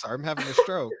no, I'm sorry, I'm having a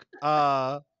stroke.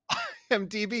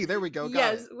 IMDb. There we go. Got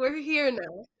yes, it. we're here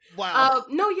now. Wow.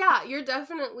 No, yeah, you're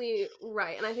definitely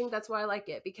right. And I think that's why I like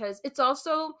it because it's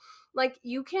also like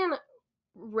you can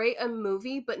rate a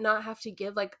movie but not have to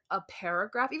give like a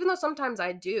paragraph, even though sometimes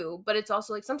I do, but it's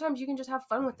also like sometimes you can just have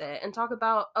fun with it and talk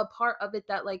about a part of it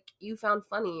that like you found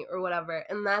funny or whatever.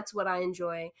 And that's what I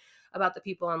enjoy about the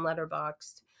people on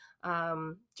Letterboxd.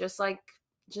 Just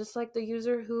like the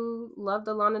user who loved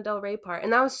the Lana Del Rey part.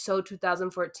 And that was so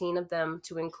 2014 of them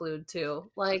to include too.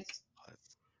 Like,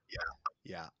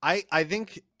 Yeah. I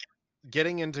think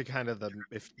getting into kind of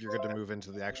if you're going to move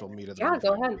into the actual meat of the yeah, movie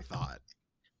go and what ahead. we thought.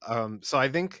 So I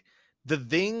think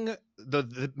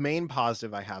the main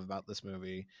positive I have about this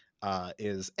movie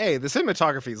is the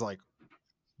cinematography is like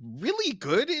really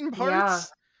good in Yeah,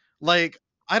 parts. Like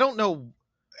I don't know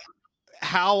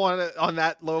how on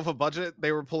that low of a budget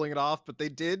they were pulling it off, but they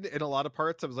did in a lot of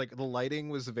parts. I was like the lighting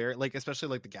was very like, especially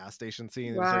like the gas station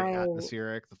scene. It was very right.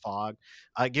 atmospheric. The fog,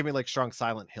 gave me like strong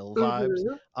Silent Hill vibes.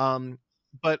 Mm-hmm.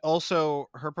 But also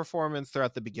her performance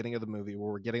throughout the beginning of the movie,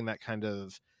 where we're getting that kind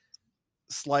of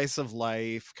slice of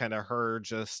life, kind of her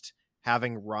just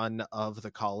having run of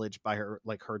the college by her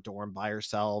dorm by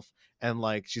herself, and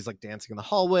like she's like dancing in the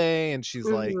hallway, and she's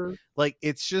Mm-hmm. like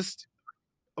it's just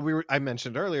I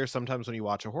mentioned earlier, sometimes when you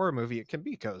watch a horror movie, it can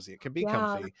be cozy, it can be Yeah.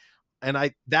 comfy.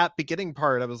 And that beginning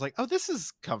part, I was like, oh, this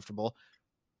is comfortable.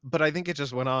 But I think it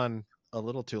just went on a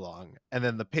little too long. And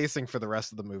then the pacing for the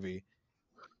rest of the movie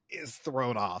is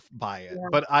thrown off by it. Yeah.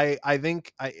 But I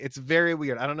think it's very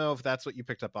weird. I don't know if that's what you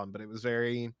picked up on, but it was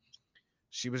very,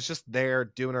 she was just there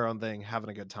doing her own thing, having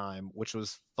a good time, which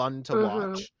was fun to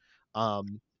Mm-hmm. watch.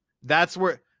 Um, that's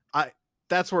where I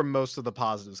that's where most of the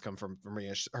positives come from for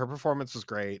me. Her performance was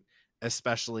great,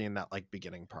 especially in that like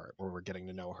beginning part where we're getting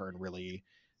to know her and really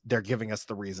they're giving us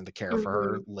the reason to care for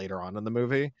her Mm-hmm. later on in the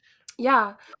movie.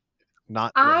 Yeah.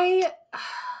 Not yeah. I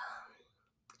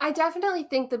I definitely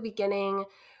think the beginning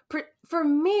for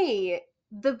me,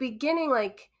 the beginning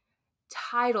like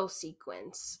title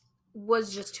sequence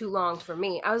was just too long for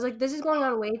me. I was like, this is going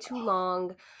on way too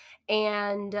long.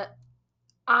 And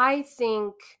I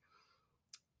think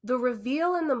the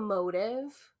reveal and the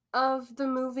motive of the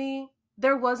movie,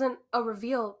 there wasn't a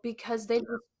reveal because they just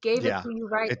gave it Yeah. to you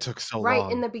right It took so right in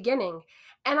long. the beginning.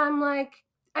 And I'm like,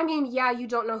 I mean, yeah, you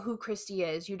don't know who Kristy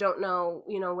is. You don't know,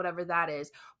 whatever that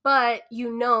is. But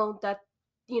you know that,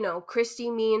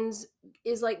 Kristy means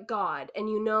is like God. And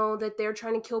you know that they're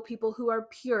trying to kill people who are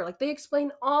pure. Like they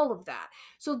explain all of that.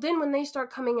 So then when they start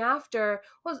coming after,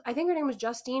 well, I think her name was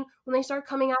Justine. When they start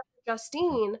coming after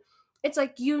Justine, it's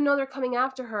like they're coming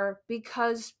after her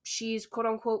because she's quote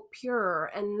unquote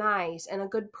pure and nice and a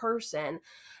good person.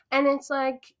 And it's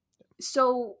like,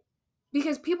 so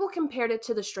because people compared it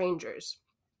to The Strangers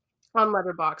on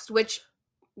Letterboxd, which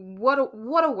what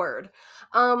a word.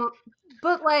 Um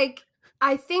but like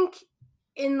I think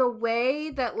in the way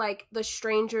that like The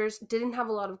Strangers didn't have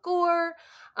a lot of gore,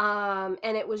 and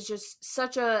it was just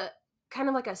such a kind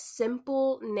of like a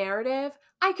simple narrative,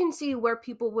 I can see where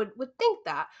people would think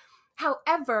that.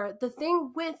 However, the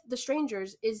thing with The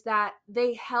Strangers is that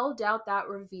they held out that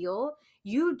reveal.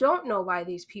 You don't know why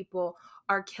these people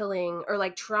are killing or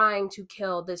like trying to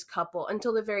kill this couple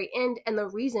until the very end, and the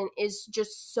reason is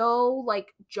just so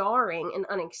like jarring and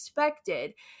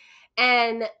unexpected,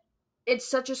 and it's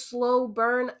such a slow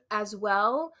burn as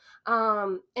well.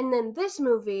 And then this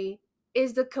movie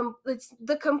is it's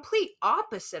the complete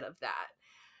opposite of that.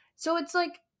 So it's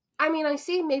like, I mean, I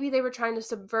see maybe they were trying to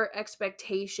subvert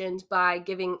expectations by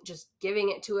giving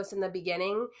it to us in the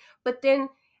beginning, but then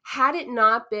had it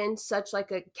not been such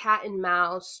like a cat and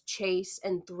mouse chase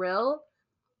and thrill,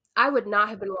 I would not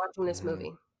have been watching this Mhm.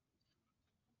 movie.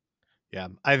 Yeah.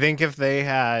 I think if they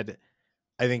had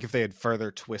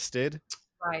further twisted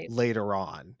Right. later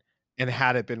on and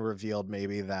had it been revealed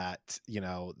maybe that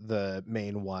the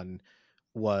main one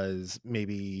was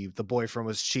maybe the boyfriend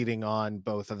was cheating on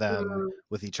both of them Mm,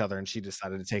 with each other and she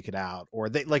decided to take it out, or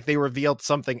they revealed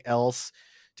something else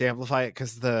to amplify it,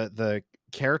 because the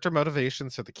character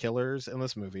motivations for the killers in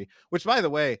this movie, which by the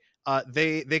way,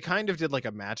 they kind of did like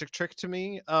a magic trick to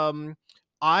me.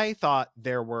 I thought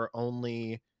there were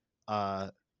only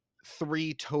uh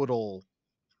 3 total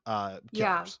yeah.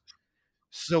 killers.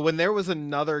 So when there was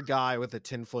another guy with a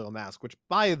tinfoil mask, which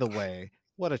by the way,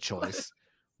 what a choice.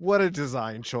 What a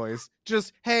design choice.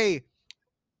 Just, hey,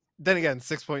 then again,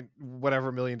 6 point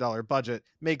whatever million dollar budget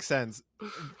makes sense.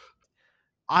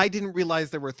 I didn't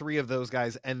realize there were 3 of those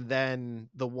guys, and then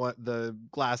the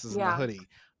glasses and the Yeah. hoodie.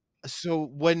 So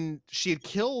when she had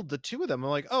killed the 2 of them, I'm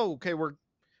like, "Oh, okay, we're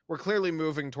clearly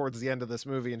moving towards the end of this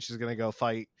movie, and she's gonna go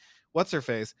fight what's her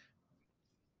face."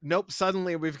 Nope,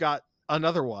 suddenly we've got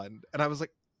another one, and I was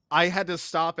like, I had to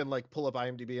stop and like pull up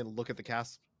IMDb and look at the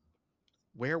cast.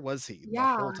 Where was he the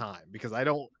Yeah. whole time? Because I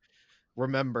don't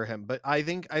remember him. But I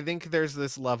think there's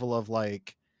this level of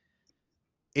like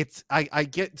it's I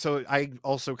get, so I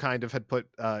also kind of had put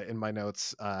in my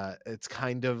notes, it's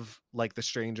kind of like The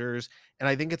Strangers, and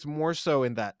I think it's more so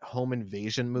in that home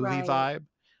invasion movie Right. vibe.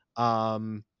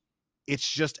 It's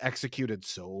just executed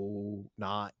so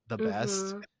not the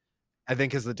best, Mm-hmm. I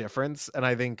think, is the difference. And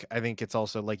I think it's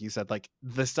also, like you said, like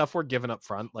the stuff we're given up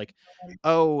front, like,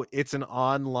 oh, it's an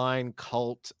online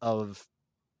cult of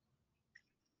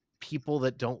people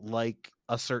that don't like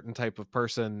a certain type of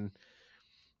person.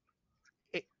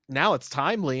 Now it's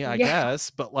timely, I Yeah. guess,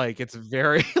 but like it's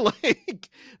very like it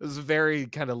was very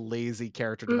kind of lazy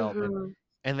character development, Mm-hmm.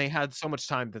 and they had so much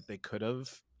time that they could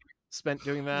have spent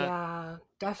doing that. Yeah,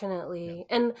 Yeah. definitely.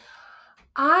 And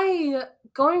I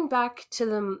going back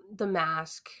to the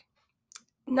mask,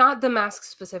 not the mask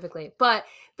specifically, but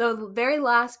the very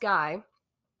last guy,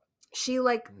 she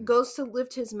like Mm. goes to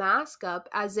lift his mask up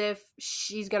as if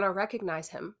she's gonna recognize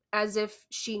him, as if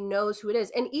she knows who it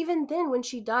is. And even then, when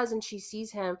she does and she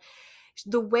sees him,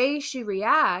 the way she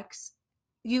reacts,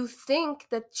 you think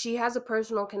that she has a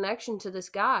personal connection to this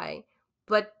guy,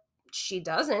 but she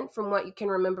doesn't, from what you can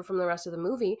remember from the rest of the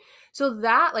movie. So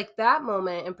that, like, that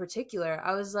moment in particular,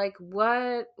 I was like,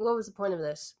 what was the point of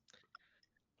this?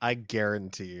 I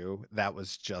guarantee you that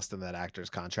was just in that actor's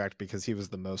contract, because he was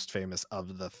the most famous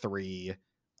of the 3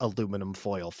 aluminum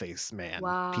foil face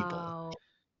man people. Wow.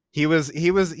 He was in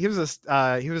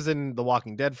The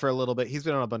Walking Dead for a little bit. He's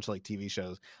been on a bunch of like TV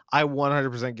shows. I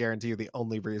 100% guarantee you the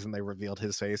only reason they revealed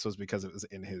his face was because it was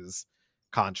in his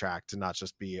contract to not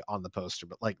just be on the poster,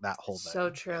 but like that whole So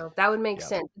thing. true. That would make Yeah.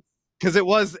 sense. Because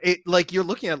it like you're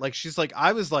looking at, like, she's like,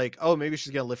 I was like, oh, maybe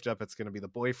she's gonna lift up, it's gonna be the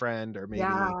boyfriend, or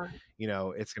maybe, Yeah.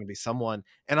 it's gonna be someone.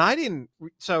 And I didn't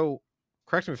so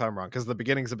correct me if I'm wrong, because the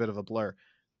beginning's a bit of a blur.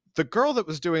 The girl that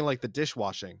was doing like the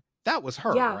dishwashing, that was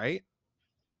her, Yeah. right?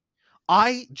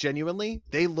 I genuinely,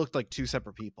 they looked like 2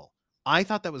 separate people. I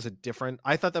thought that was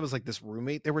like this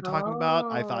roommate they were talking about.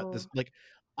 I thought this Oh. like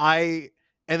I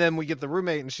and then we get the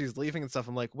roommate and she's leaving and stuff.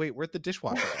 I'm like, "Wait, where'd the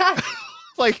dishwasher go?"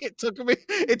 Like it took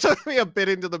me a bit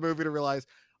into the movie to realize,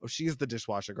 "Oh, she's the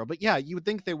dishwasher girl." But yeah, you would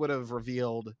think they would have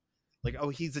revealed like, "Oh,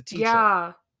 he's a teacher."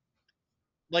 Yeah.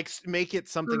 Like make it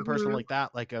something personal Mhm. like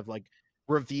that, like of like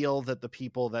reveal that the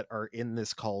people that are in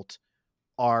this cult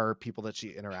are people that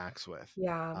she interacts with.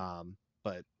 Yeah.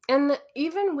 But And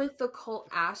even with the cult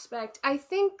aspect, I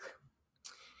think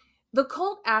the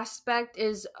cult aspect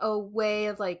is a way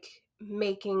of like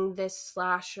making this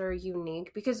slasher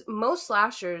unique, because most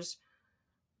slashers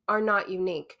are not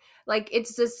unique. Like,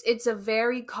 it's a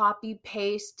very copy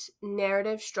paste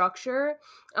narrative structure,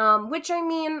 which, I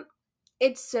mean,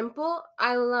 it's simple.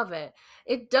 I love it.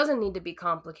 It doesn't need to be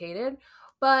complicated,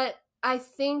 but I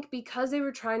think because they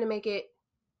were trying to make it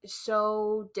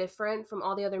so different from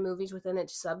all the other movies within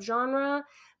its subgenre,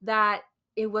 that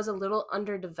it was a little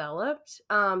underdeveloped,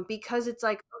 because it's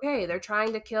like, okay, they're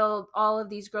trying to kill all of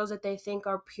these girls that they think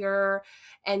are pure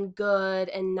and good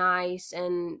and nice,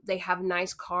 and they have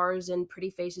nice cars and pretty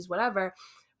faces, whatever.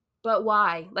 But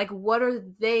why? Like, what are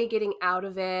they getting out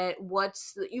of it? What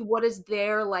is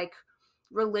their like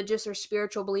religious or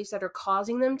spiritual beliefs that are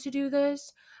causing them to do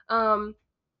this?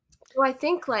 So I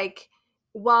think, like,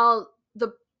 while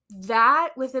the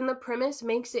that within the premise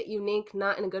makes it unique,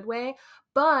 not in a good way,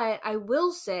 but I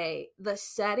will say the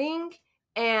setting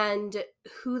and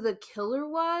who the killer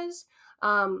was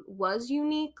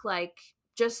unique, like,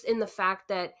 just in the fact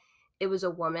that it was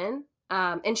a woman,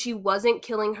 and she wasn't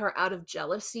killing her out of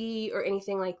jealousy or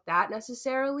anything like that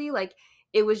necessarily. Like,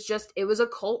 it was a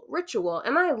cult ritual,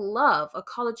 and I love a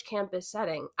college campus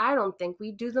setting. I don't think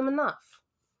we do them enough.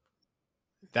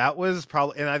 that was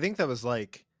probably, and I think that was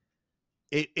like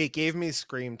it gave me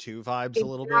Scream 2 vibes a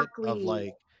little bit of Exactly.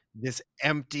 like this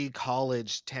empty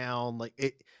college town. Like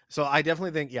it, so I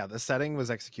definitely think, yeah, the setting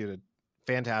was executed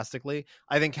fantastically.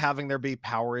 I think having there be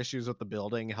power issues with the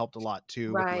building helped a lot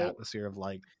too, with the Right. atmosphere of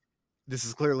like, this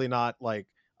is clearly not like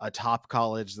a top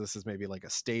college. This is maybe like a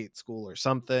state school or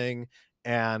something.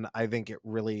 And I think it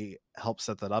really helps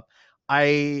set that up.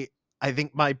 I I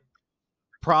think my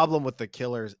problem with the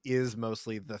killers is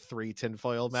mostly the 3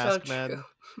 tinfoil So mask true. men.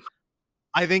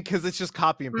 I think because it's just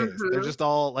copy and paste. They're Mhm. just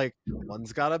all like,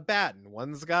 one's got a bat and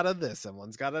one's got a this and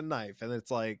one's got a knife, and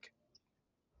it's like,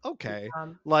 okay,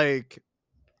 Um, like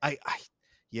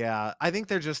Yeah, I think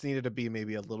there just needed to be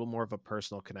maybe a little more of a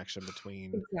personal connection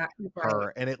between Exactly right.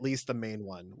 her and at least the main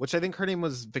one, which I think her name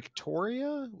was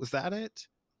Victoria. Was that it?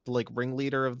 The like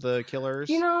ringleader of the You killers?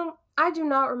 know, I do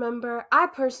not remember. I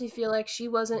personally feel like she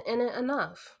wasn't in it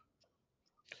enough.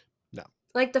 No,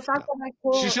 Like the fact no. that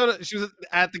I She can't, showed up, she was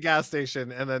at the gas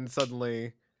station and then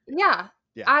suddenly, yeah,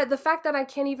 yeah, the fact that I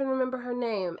can't even remember her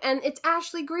name, and it's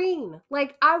Ashley Green.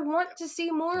 Like I want to see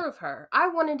yeah, more of her. I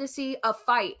wanted to see a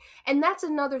fight, and that's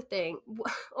another thing.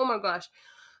 Oh my gosh,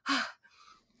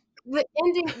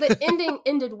 the ending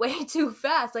ended way too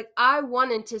fast. Like I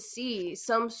wanted to see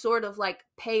some sort of like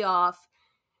payoff.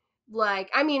 Like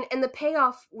I mean, and the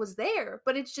payoff was there,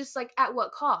 but it's just like at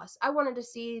what cost? I wanted to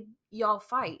see y'all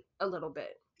fight a little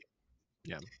bit.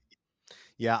 yeah.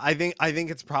 Yeah, I think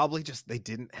it's probably just they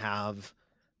didn't have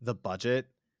the budget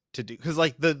to do, because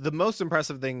like the most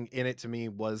impressive thing in it to me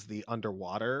was the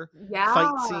underwater fight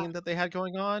Yeah. scene that they had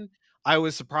going on. I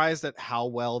was surprised at how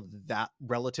well that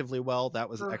relatively well that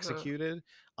was Mhm. executed,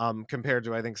 compared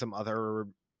to I think some other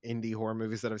indie horror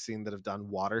movies that I've seen that have done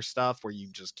water stuff where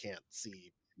you just can't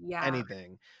see Yeah.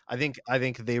 anything. I think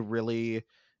they really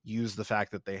used the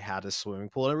fact that they had a swimming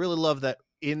pool. And I really love that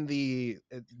in the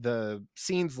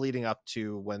scenes leading up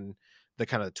to when the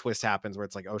kind of twist happens where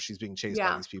it's like, oh, she's being chased by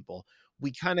Yeah. these people.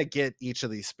 We kind of get each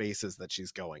of these spaces that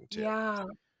she's going to. Yeah.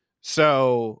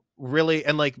 So really,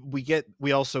 and like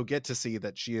we also get to see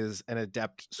that she is an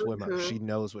adept swimmer. Mhm. She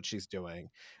knows what she's doing.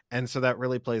 And so that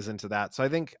really plays into that. So I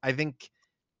think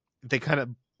they kind of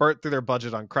burnt through their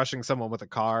budget on crushing someone with a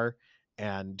car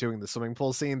and doing the swimming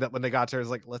pool scene, that when they got to her is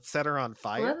like, let's set her on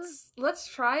fire. Let's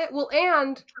try it. Well,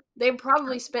 and they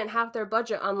probably spent half their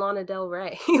budget on Lana Del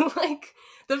Rey. Like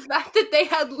the fact that they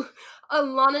had a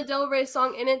Lana Del Rey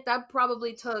song in it, that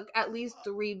probably took at least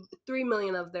 3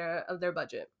 million of their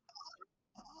budget.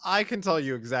 I can tell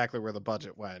you exactly where the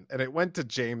budget went, and it went to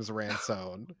James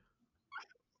Ransone,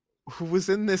 who was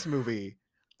in this movie.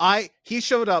 He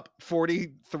showed up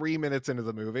 43 minutes into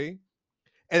the movie,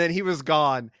 and then he was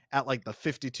gone at like the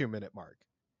 52-minute mark.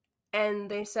 And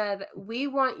they said, "We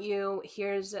want you.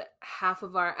 Here's half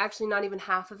of our, actually not even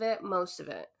half of it, most of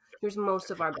it. Here's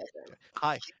most of our budget."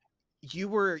 Hi, you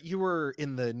were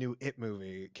in the new It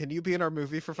movie. Can you be in our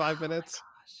movie for 5 minutes?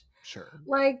 Gosh. Sure.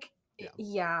 Like Yeah.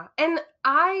 yeah. And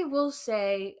I will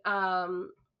say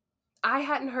I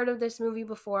hadn't heard of this movie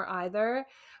before either,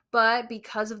 but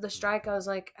because of the strike I was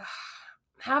like, "Ugh,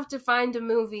 have to find a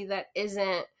movie that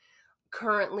isn't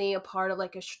currently a part of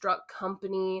like a struck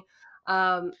company."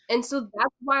 And so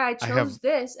that's why I I have chose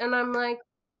this, and I'm like,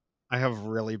 I have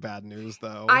really bad news I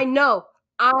though. know.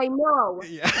 I know.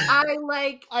 Yeah. I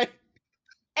like, I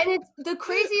and it's the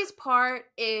craziest part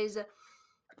is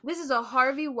this is a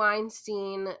Harvey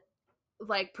Weinstein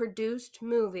like produced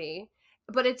movie,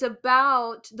 but it's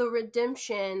about the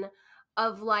redemption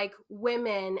of like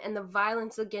women and the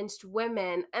violence against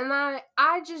women. And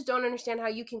I just don't understand how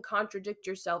you can contradict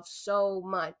yourself so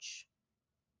much.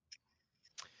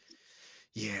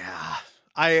 Yeah.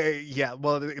 Yeah,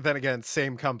 well then again,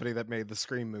 same company that made the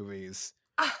Scream movies,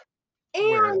 Ah,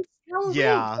 where and it's Halloween,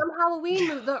 yeah. some Halloween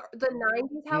movie, the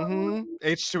 90s Halloween Mhm. movie.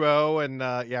 H2O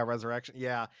and yeah, Resurrection.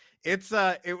 Yeah. It's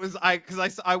it was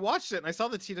I watched it and I saw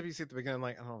the TWC at the beginning. I'm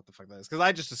like, I don't know what the fuck that is, because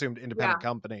I just assumed Yeah. independent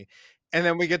company. And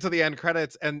then we get to the end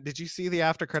credits, and did you see the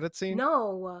after credit scene?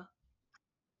 No.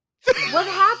 What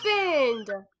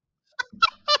happened?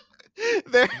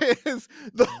 There is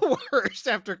the worst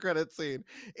after credit scene.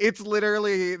 It's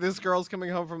literally this girl's coming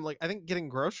home from like I think getting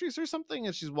groceries or something,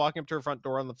 and she's walking up to her front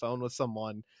door on the phone with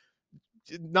someone,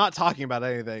 not talking about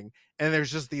anything. And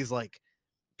there's just these like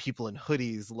people in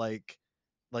hoodies like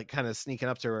kind of sneaking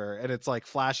up to her, and it's like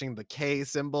flashing the K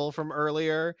symbol from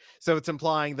earlier. So it's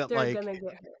implying that They're like gonna get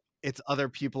hurt. it's other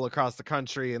people across the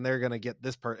country and they're gonna get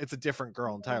this it's a different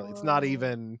girl entirely. It's not Oh,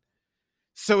 even,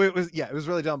 so it was, yeah, it was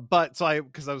really dumb. But so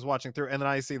because I was watching through and then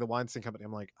I see the Weinstein Company,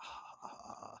 I'm like,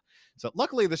 ah. So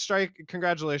luckily the strike,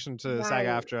 congratulations to right.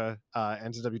 SAG-AFTRA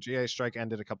and to WGA, strike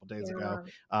ended a couple days ago,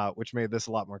 Yeah. which made this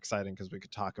a lot more exciting because we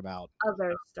could talk about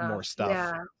Other more stuff.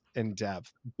 stuff Yeah. in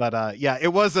depth. But yeah, it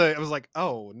was like,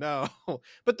 oh no.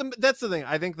 But that's the thing.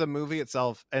 I think the movie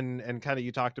itself, and kind of,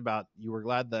 you talked about, you were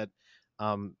glad that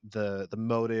the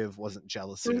motive wasn't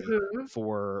jealousy Mhm.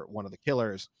 for one of the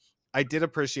killers. I did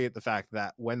appreciate the fact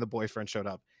that when the boyfriend showed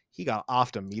up, he got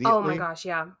offed Oh my immediately, gosh,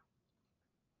 yeah.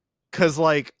 because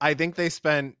like I think they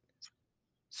spent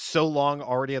so long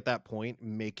already at that point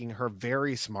making her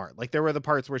very smart. Like there were the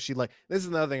parts where this is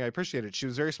another thing I appreciated, she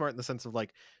was very smart in the sense of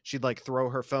like she'd like throw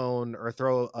her phone or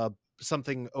throw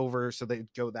something over so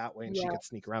they'd go that way and she Yeah. could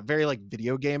sneak around, very like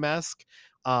video game-esque.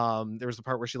 There was the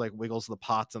part where she like wiggles the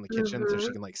pots in the kitchen so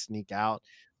she Mhm. can like sneak out.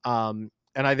 And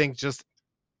I think just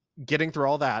getting through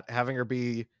all that, having her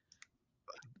be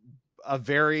a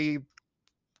very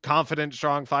confident,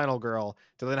 strong final girl,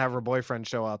 to then have her boyfriend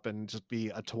show up and just be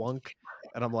a twunk.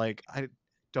 And I'm like, I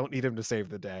don't need him to save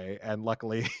the day. And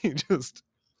luckily, he just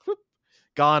whoop,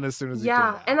 gone as soon as he came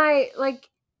Yeah, back. and I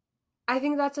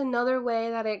think that's another way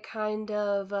that it kind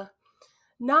of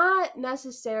not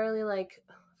necessarily like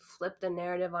flip the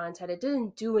narrative on its head. It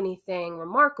didn't do anything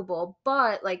remarkable,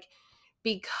 but like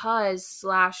because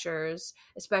slashers,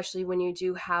 especially when you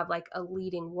do have like a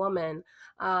leading woman,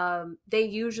 they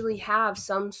usually have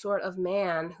some sort of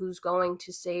man who's going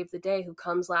to save the day, who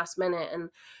comes last minute.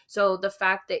 And so the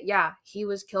fact that, yeah, he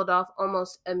was killed off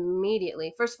almost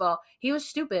immediately. First of all, he was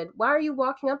stupid. Why are you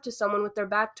walking up to someone with their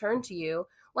back turned to you?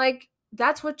 Like,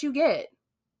 that's what you get.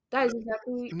 That is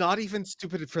exactly. Not even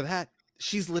stupid for that.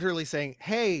 She's literally saying,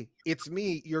 "Hey, it's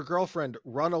me, your girlfriend.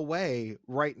 Run away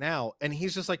right now." And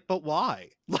he's just like, "But why?"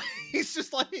 Like, he's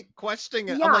just like questioning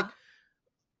it. I'm like, Yeah.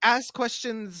 ask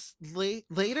questions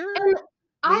later,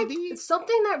 And maybe.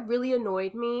 something that really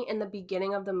annoyed me in the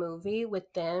beginning of the movie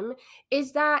with them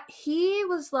is that he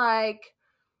was like,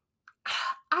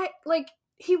 I like,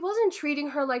 he wasn't treating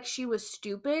her like she was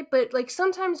stupid, but like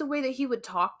sometimes the way that he would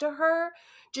talk to her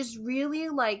just really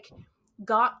like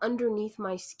got underneath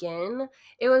my skin.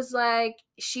 It was like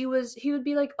he would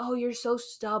be like, "Oh, you're so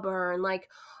stubborn." Like,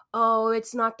 "Oh,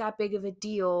 it's not that big of a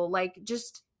deal." Like,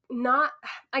 just not,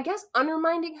 I guess,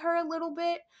 undermining her a little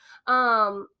bit.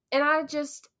 And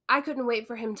I couldn't wait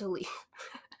for him to leave.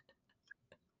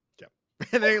 Yeah.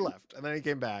 And then he left and then he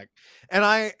came back.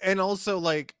 And also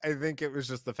like I think it was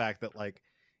just the fact that like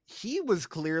he was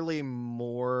clearly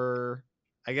more,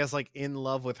 I guess, like in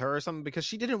love with her or something, because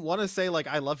she didn't want to say like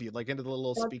I love you like into the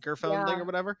little speakerphone thing Yeah, or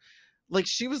whatever. Like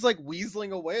she was like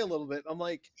weaseling away a little bit. I'm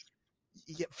like,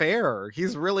 yeah, fair.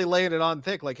 He's really laying it on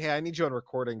thick. Like, hey, I need you on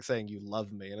recording saying you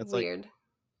love me. And it's like weird.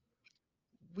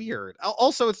 weird.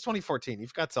 Also, it's 2014.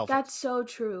 You've got cell phones. That's so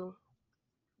true.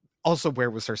 Also, where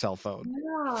was her cell phone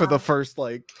for the Yeah. first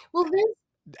like Well,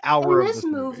 hour of this this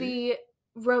movie? movie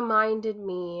reminded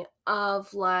me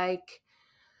of like,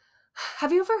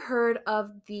 have you ever heard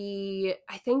of the,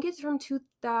 I think it's from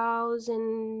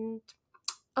 2011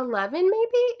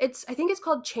 maybe? I think it's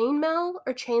called Chainmail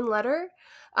or Chain Letter.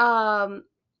 Um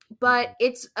but Mm-mm.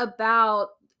 it's about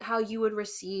how you would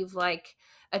receive like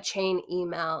a chain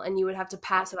email and you would have to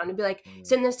pass it on and be like, Mm.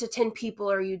 send this to 10 people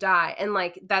or you die. And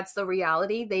like that's the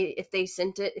reality. If they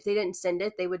didn't send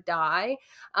it, they would die.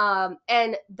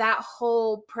 And that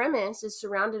whole premise is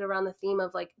surrounded around the theme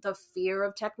of like the fear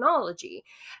of technology.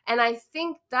 And I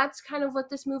think that's kind of what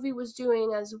this movie was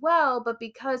doing as well, but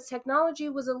because technology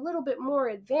was a little bit more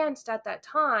advanced at that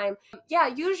time, yeah,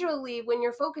 usually when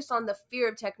you're focused on the fear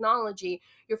of technology,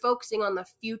 you're focusing on the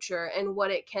future and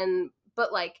what it can,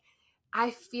 but like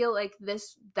I feel like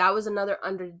that was another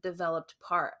underdeveloped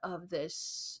part of the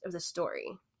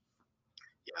story.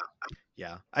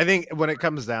 Yeah. I think when it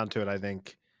comes down to it, I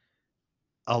think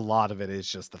a lot of it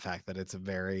is just the fact that it's a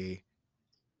very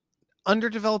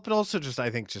underdeveloped, but also just I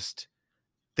think just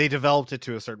they developed it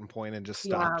to a certain point and just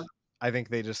Yeah. stopped. I think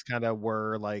they just kind of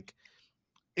were like,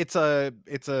 it's a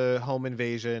home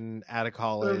invasion at a Mhm.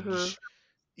 college.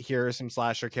 Here are some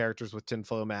slasher characters with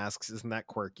tinfoil masks. Isn't that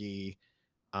quirky?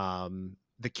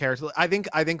 The character, I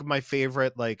think my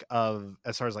favorite, like, of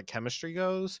as far as like chemistry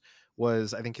goes,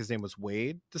 was, I think his name was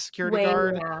Wade, the security Wayne,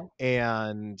 guard, yeah.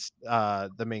 and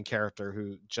the main character,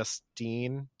 who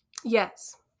Justine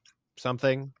Yes.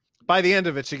 something. By the end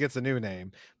of it, she gets a new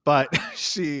name, but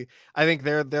she, I think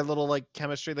their little like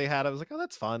chemistry they had, I was like, oh,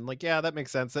 that's fun. Like, yeah, that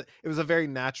makes sense. It was a very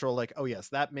natural, like, oh yes,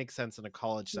 that makes sense in a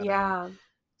college setting. Yeah.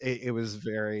 It was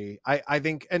very, I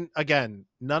think, and again,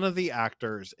 none of the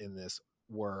actors in this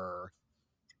were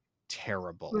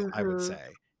terrible, I would Mhm.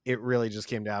 say. It really just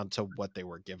came down to what they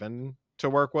were given to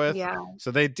work with. Yeah. So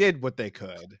they did what they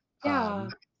could. Yeah.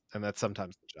 And that's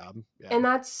sometimes the job. Yeah. And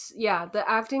that's, yeah, the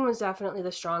acting was definitely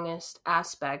the strongest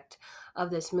aspect of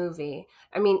this movie.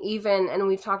 I mean, even, and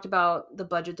we've talked about the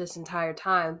budget this entire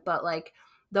time, but like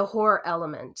the horror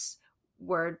elements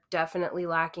were definitely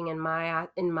lacking in my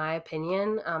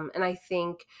opinion. And I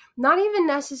think not even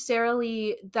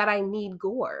necessarily that I need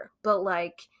gore, but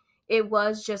like it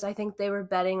was just, I think they were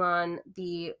betting on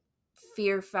the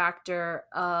fear factor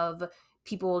of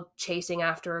people chasing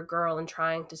after a girl and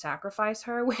trying to sacrifice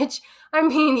her, which, I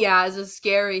mean, yeah, is a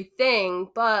scary thing,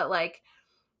 but like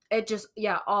it just,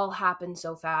 yeah, all happened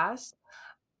so fast.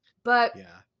 But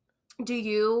Yeah. do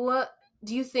you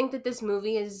do you think that this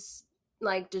movie is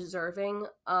like deserving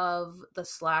of the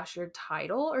slasher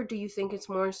title, or do you think it's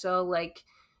more so like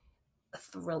a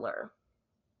thriller?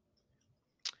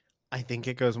 I think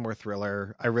it goes more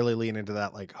thriller. I really lean into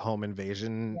that like home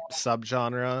invasion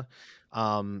subgenre.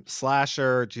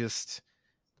 Slasher, just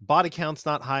body count's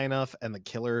not high enough and the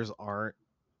killers aren't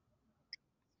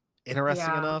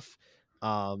interesting Yeah. enough.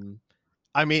 Um,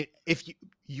 I mean, if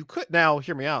you could now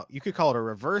hear me out, you could call it a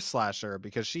reverse slasher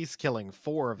because she's killing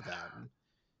 4 of them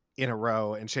in a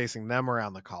row and chasing them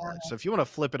around the college. So if you want to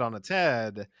flip it on its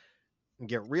head and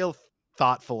get real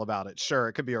thoughtful about it, sure,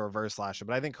 it could be a reverse slasher,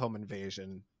 but I think home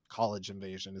invasion, college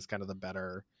invasion is kind of the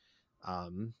better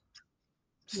um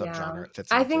Yeah. subgenre it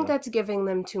fits I think into. that's giving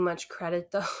them too much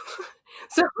credit though.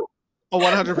 So Oh,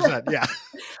 100%. Yeah.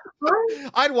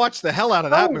 I'd watch the hell out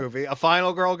of that oh, movie. A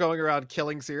final girl going around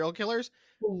killing serial killers.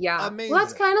 yeah. Well,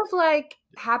 that's Amazing. kind of like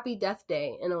Happy Death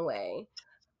Day in a way.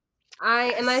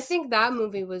 I Yes. think that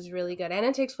movie was really good, and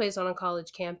it takes place on a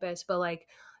college campus, but like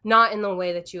not in the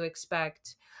way that you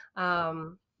expect.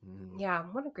 Um, Mhm. yeah,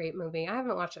 what a great movie! I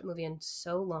haven't watched that movie in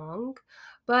so long,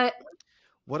 but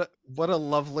What a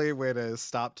lovely way to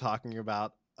stop talking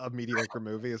about a mediocre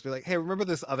movie is be like, hey, remember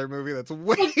this other movie that's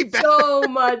way it's better? so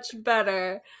much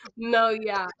better. No,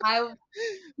 yeah, I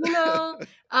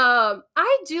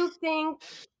do think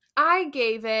I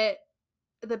gave it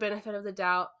the benefit of the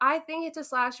doubt. I think it's a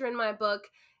slasher in my book.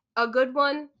 A good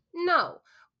one? No.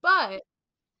 But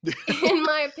in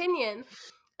my opinion,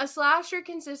 a slasher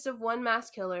consists of one mass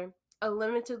killer, a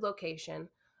limited location,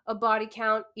 a body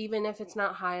count, even if it's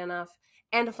not high enough,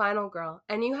 and a final girl.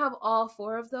 And you have all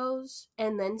 4 of those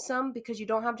and then some because you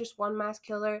don't have just one mass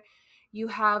killer. You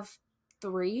have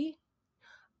 3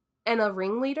 and a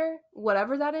ringleader,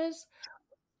 whatever that is.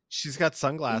 She's got Yeah,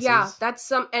 sunglasses. that's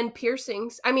some, and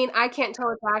piercings. I mean, I can't tell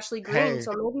it's Ashley Green, Hey,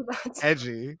 so maybe that's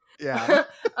edgy. Yeah.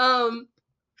 um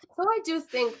so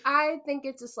I think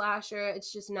it's a slasher.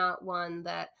 It's just not one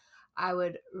that I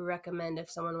would recommend if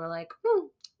someone were like,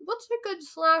 what's a good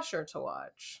slasher to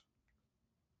watch?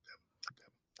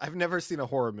 I've never seen a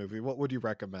horror movie. What would you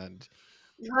recommend?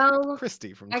 Well,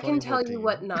 Kristy from I can tell you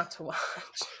what 2014. not to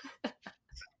watch.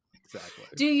 Exactly.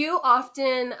 Do you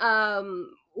often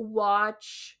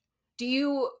watch, do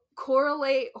you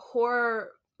correlate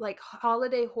horror, like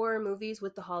holiday horror movies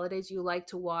with the holidays? You like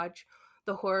to watch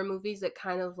the horror movies that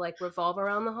kind of like revolve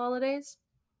around the holidays?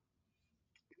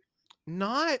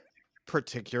 Not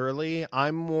particularly. I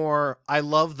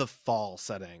love the fall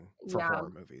setting for Yeah. horror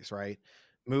movies, right?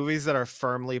 Movies that are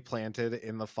firmly planted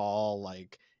in the fall,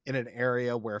 like in an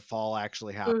area where fall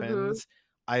actually Mm-hmm. happens.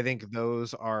 I think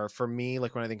those are for me,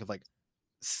 like when I think of like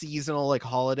seasonal, like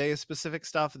holiday specific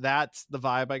stuff, that's the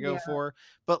vibe I go Yeah. for.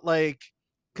 But like,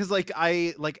 cause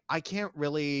I can't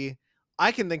really,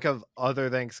 I can think of other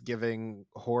Thanksgiving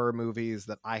horror movies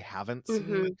that I haven't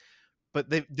Mm-hmm. seen, but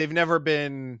they've never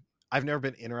been, I've never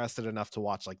been interested enough to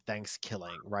watch like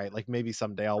Thanksgiving, right? Like maybe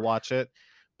someday I'll watch it.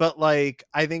 But like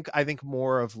I think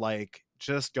more of like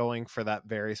just going for that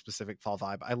very specific fall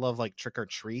vibe. I love like Trick or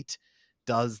Treat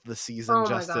does the season Oh my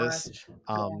justice. gosh.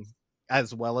 Um Yes.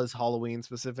 as well as Halloween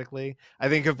specifically. I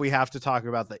think if we have to talk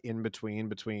about the in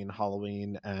between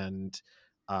Halloween and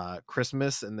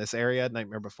Christmas in this area,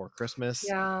 Nightmare Before Christmas,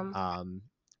 Yeah. um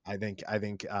I think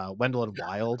Wendell and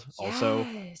Wild also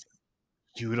Yes.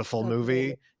 beautiful So great.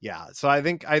 movie. Yeah. So I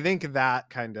think that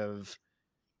kind of,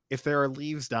 if there are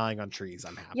leaves dying on trees,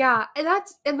 I'm happy. Yeah,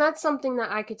 and that's something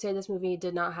that I could say this movie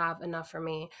did not have enough for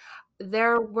me.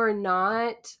 There were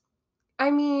not,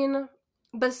 I mean,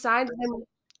 besides them,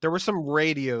 There were some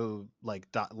radio like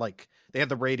they had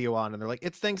the radio on and they're like,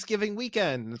 it's Thanksgiving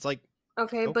weekend. And it's like,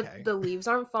 okay, but okay. the leaves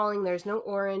aren't falling. There's no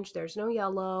orange, there's no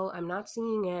yellow. I'm not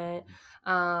seeing it.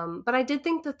 But I did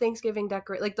think the Thanksgiving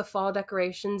like the fall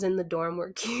decorations in the dorm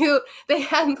were cute. They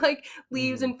had like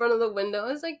leaves Mhm. in front of the window.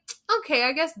 I was like, okay,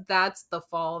 I guess that's the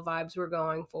fall vibes we're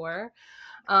going for.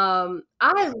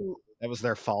 I That was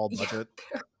their fall yeah, budget.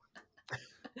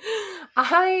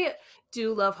 I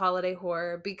do love holiday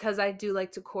horror because I do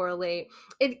like to correlate.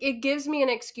 It gives me an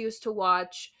excuse to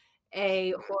watch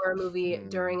a horror movie Mm.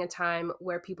 during a time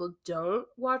where people don't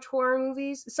watch horror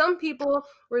movies. Some people Yeah.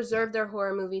 reserve their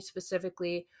horror movies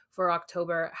specifically for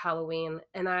October, Halloween,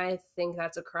 and I think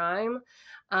that's a crime.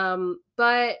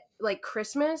 But like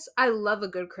Christmas, I love a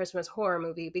good Christmas horror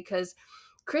movie because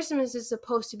Christmas is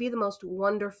supposed to be the most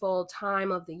wonderful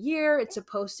time of the year. It's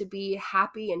supposed to be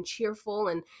happy and cheerful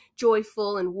and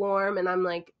joyful and warm. And I'm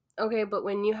like, okay, but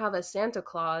when you have a Santa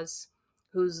Claus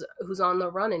who's on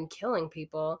the run and killing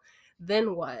people,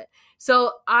 then what?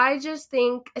 So I just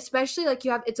think, especially like you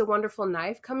have It's a Wonderful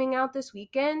Knife coming out this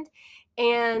weekend,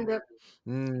 and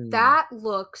Mm. that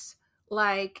looks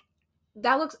like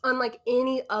that looks unlike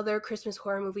any other Christmas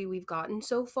horror movie we've gotten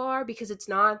so far, because it's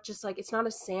not just like, it's not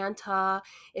a Santa,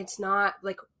 it's not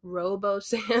like Robo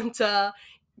Santa,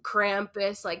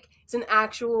 Krampus, like it's an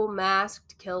actual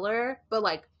masked killer, but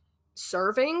like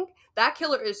serving. That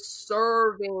killer is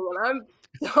serving, and I'm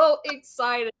so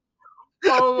excited.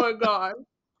 Oh my god.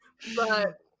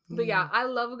 But yeah, I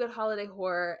love a good holiday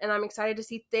horror, and I'm excited to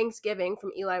see Thanksgiving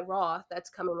from Eli Roth that's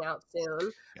coming out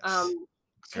soon. Yes,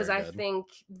 it's Because very I good. think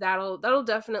that'll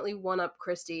definitely one up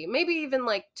Kristy, maybe even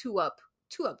like two up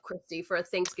Kristy for a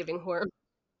Thanksgiving horror.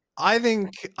 I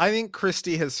think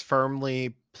Kristy has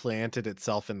firmly planted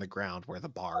itself in the ground where the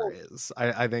bar Oh, is.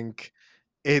 I think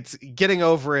it's getting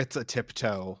over it's a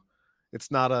tiptoe.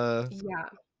 It's not a yeah.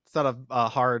 it's not a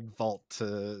hard vault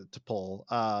to pull.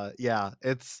 Yeah,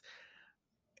 it's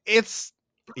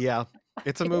yeah,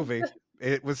 it's a movie.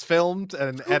 It was filmed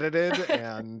and edited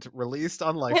and released on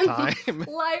And Lifetime.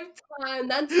 Lifetime.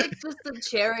 That's like just the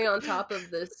cherry on top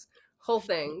of this whole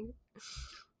thing.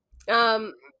 Um Hmm.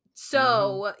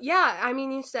 so yeah, I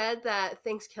mean, you said that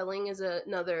Thanksgiving is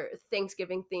another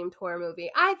Thanksgiving themed horror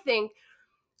movie. I think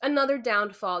another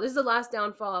downfall. This is the last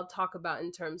downfall I'll talk about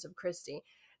in terms of Kristy.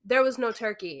 There was no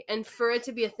turkey, and for it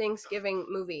to be a Thanksgiving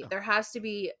movie, there has to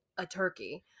be a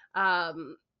turkey.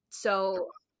 So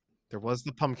There was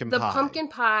the pumpkin the pie pumpkin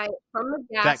pie from the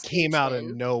gas that came out of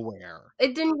station, nowhere.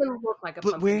 it didn't even look like a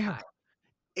But pumpkin where? pie.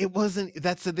 It wasn't.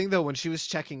 That's the thing though. When she was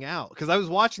checking out, because I was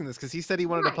watching this, because he said he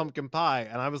wanted a Right. pumpkin pie,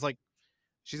 and I was like,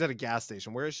 "She's at a gas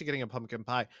station. Where is she getting a pumpkin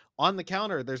pie?" On the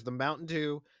counter, there's the Mountain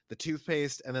Dew, the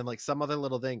toothpaste, and then like some other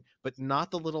little thing, but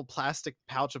not the little plastic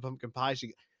pouch of pumpkin pie.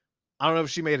 I don't know if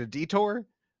she made a detour,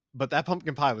 but that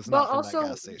pumpkin pie was Well, not from that also,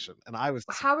 gas station, and I was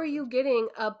how are disappointed. you getting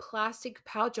a plastic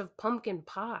pouch of pumpkin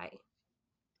pie?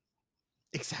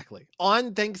 Exactly on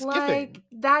Like Thanksgiving.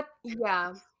 that,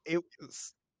 yeah. It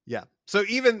was yeah. So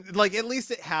even like at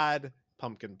least it had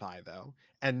pumpkin pie though,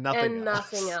 and nothing And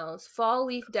nothing else. else. Fall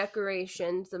leaf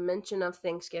decorations, the mention of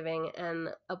Thanksgiving, and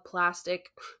a plastic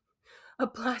a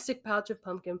plastic pouch of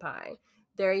pumpkin pie.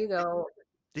 There you go.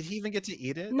 Did he even get to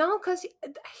eat it? No, because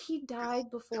he died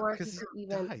before he Because he could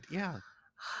even. died. Yeah.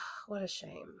 What a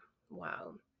shame.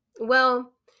 Wow.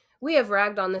 Well, we have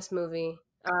ragged on this movie,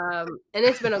 and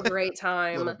it's been a great A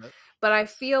time. little bit. But I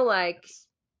feel like Yes.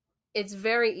 it's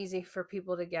very easy for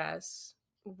people to guess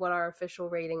what our official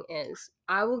rating is.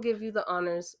 I will give you the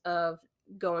honors of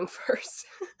going first.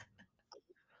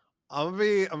 I'm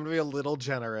gonna be a little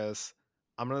generous.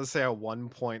 I'm gonna say a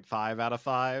 1.5 out of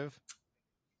 5.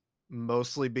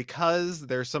 Mostly because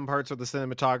there's some parts where the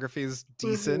cinematography is Hmm.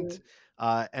 decent.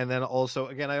 And then also,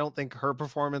 again, I don't think her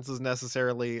performance is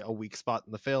necessarily a weak spot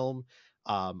in the film.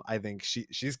 I think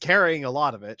she's carrying a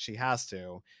lot of it. She has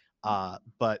to.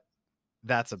 But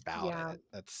that's about Yeah. it.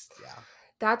 That's yeah.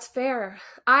 That's fair.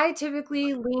 I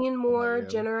typically lean What about more you?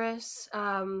 generous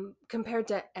compared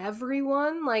to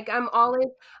everyone. Like I'm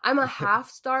a half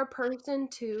star person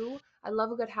too. I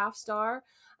love a good half star.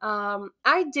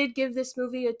 I did give this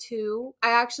movie a 2.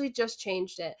 I actually just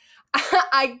changed it.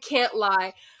 I can't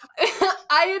lie.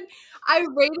 I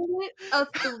rated it a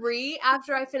 3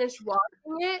 after I finished watching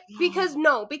it, because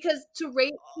no, because to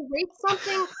rate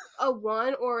something a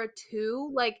 1 or a 2,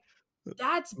 like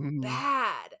that's Mhm.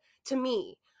 bad to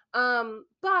me.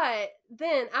 But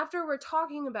then after we're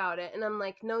talking about it, and I'm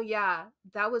like, no, yeah,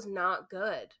 that was not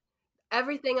good.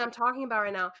 Everything I'm talking about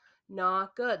right now,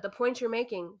 not good. The points you're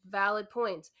making, valid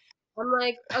points. I'm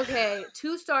like, okay,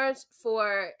 2 stars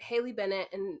for Haley Bennett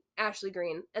and Ashley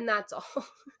Green, and that's all.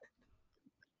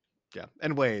 Yeah.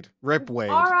 And Wade. Rip Wade.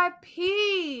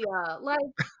 R.I.P. Like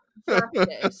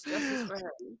justice for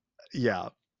him. Yeah.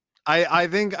 I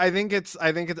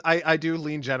do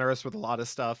lean generous with a lot of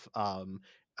stuff.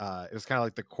 It was kind of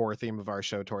like the core theme of our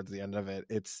show towards the end of it.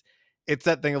 It's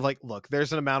that thing of like, look,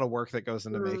 there's an amount of work that goes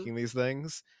into Mm, making these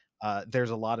things.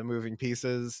 There's a lot of moving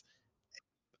pieces.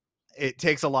 It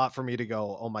takes a lot for me to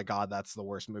go, oh my god, that's the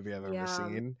worst movie I've ever yeah,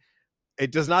 seen.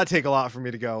 It does not take a lot for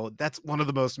me to go, that's one of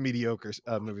the most mediocre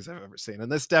movies I've ever seen,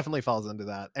 and this definitely falls into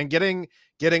that. And getting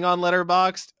on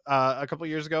Letterboxd a couple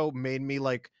years ago made me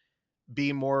like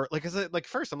be more like, is it like,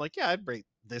 first I'm like, yeah, I'd rate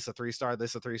this a 3 star,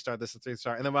 this a 3 star, this a 3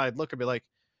 star, and then when I'd look and be like,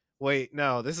 wait,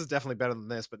 no, this is definitely better than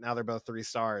this, but now they're both 3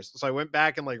 stars. So I went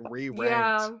back and like re-ranked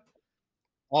yeah,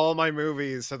 all my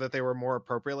movies so that they were more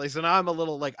appropriately. So now I'm a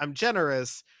little like, I'm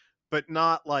generous, but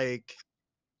not like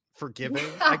forgiving,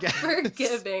 I yeah. guess.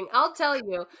 Forgiving. I'll tell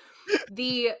you,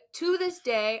 the to this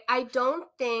day, I don't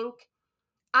think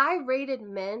I rated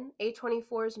Men,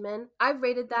 A24's Men. I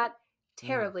rated that Mm.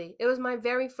 terribly. It was my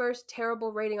very first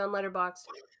terrible rating on Letterboxd.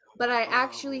 But I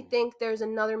actually think there's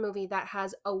another movie that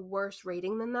has a worse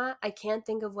rating than that. I can't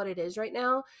think of what it is right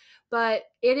now, but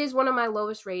it is one of my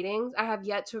lowest ratings. I have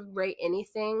yet to rate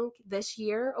anything this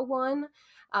year a 1.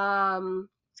 Um,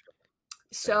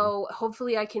 Same. so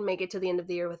hopefully I can make it to the end of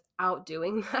the year without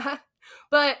doing that.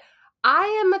 But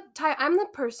I'm the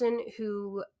person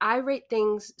who I rate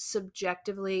things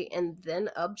subjectively and then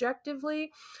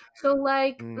objectively. So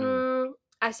like Mm,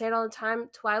 I say it all the time,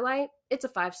 Twilight, it's a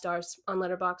 5 stars on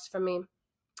Letterboxd from me.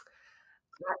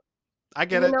 I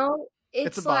get You it. know,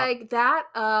 It's a it's bop. like that.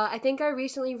 I think I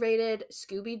recently rated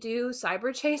Scooby Doo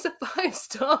Cyber Chase a 5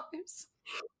 stars.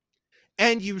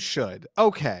 And you should.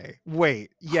 Okay.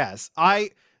 Wait. Yes.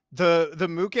 The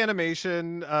Mook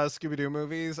animation Scooby-Doo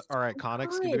movies are iconic.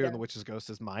 Scooby-Doo and the Good. Witch's Ghost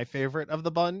is my favorite of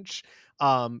the bunch.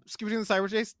 Scooby-Doo and the Cyber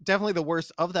Chase, definitely the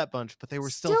worst of that bunch, but they were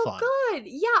still Still fun. good.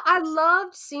 Yeah, I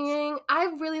loved seeing. I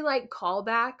really like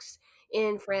callbacks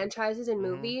in franchises and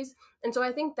Mm-hmm. movies, and so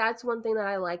I think that's one thing that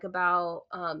I like about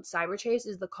Cyber Chase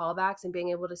is the callbacks and being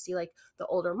able to see like the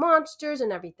older monsters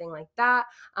and everything like that.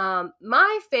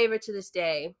 My favorite to this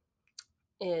day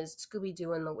is Scooby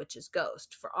Doo and the Witch's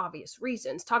Ghost for obvious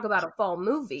reasons. Talk about a fall Yeah.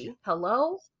 movie.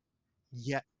 Hello?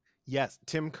 Yeah. Yes.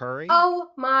 Tim Curry.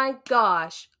 Oh my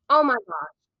gosh. Oh my gosh.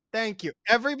 Thank you.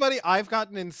 Everybody, I've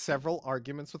gotten in several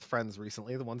arguments with friends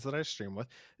recently, the ones that I stream with,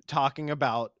 talking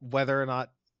about whether or not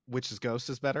Witch's Ghost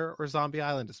is better or Zombie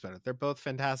Island is better. They're both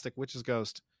fantastic. Witch's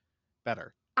Ghost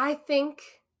better. I think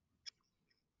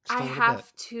Just I a little bit.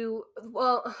 have to.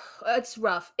 Well, it's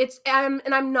rough. And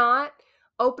I'm not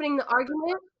opening the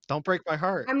argument. Don't break my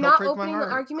heart. I'm Don't not break my opening the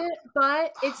heart. argument,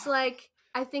 but it's like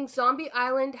I think Zombie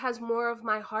Island has more of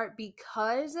my heart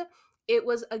because it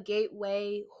was a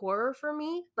gateway horror for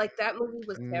me. Like that movie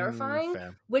was terrifying.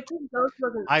 Fair. Witch's Ghost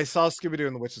wasn't. I saw Scooby-Doo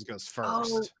and the Witch's Ghost Oh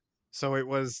first. So it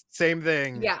was same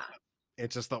thing. yeah,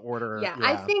 It's just the order. yeah,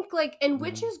 I Yeah. think like and Mhm.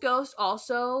 Witch's Ghost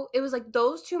also, it was like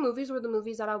those two movies were the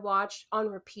movies that I watched on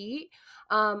repeat.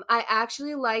 I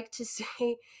actually like to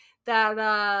say that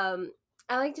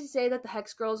I like to say that the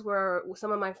Hex Girls were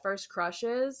some of my first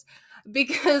crushes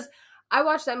because I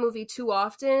watched that movie too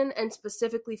often and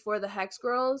specifically for the Hex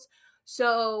Girls.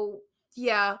 So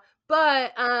yeah,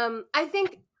 but I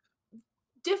think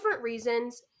different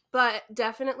reasons, but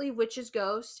definitely Witch's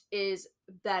Ghost is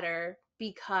better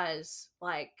because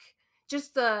like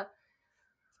just the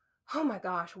oh my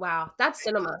gosh, wow, that's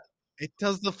cinema. It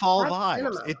does the fall That's vibes.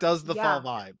 cinema. It does the fall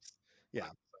Yeah. vibes. Yeah.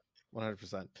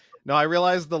 100%. No, I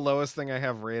realized the lowest thing I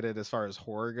have rated as far as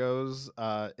horror goes,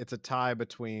 it's a tie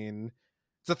between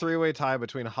it's a three-way tie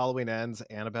between Halloween Ends,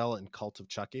 Annabelle, and Cult of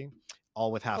Chucky,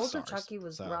 all with half Cult of stars. Chucky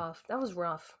was So, rough. That was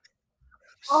rough.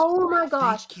 Oh my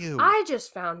gosh. thank you. I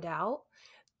just found out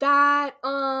that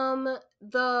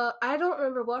the I don't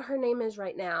remember what her name is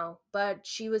right now, but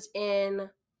she was in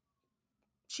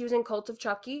Cult of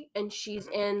Chucky and she's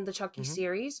in the Chucky Hmm.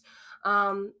 series.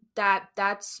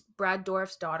 That's Brad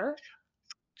Dourif's daughter.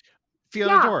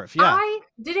 Fiona Yeah, Dorff, yeah. I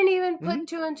didn't even Hmm. put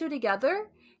two and two together.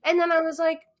 And then I was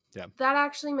like, Yeah. that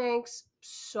actually makes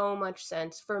so much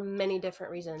sense for many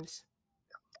different reasons.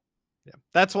 Yeah.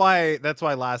 That's why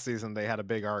last season they had a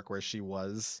big arc where she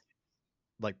was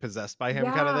like possessed by him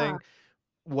kind of Yeah. thing,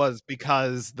 was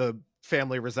because the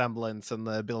family resemblance and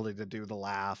the ability to do the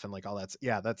laugh and like all that's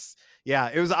yeah, that's yeah,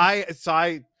 it was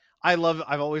I've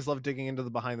always loved digging into the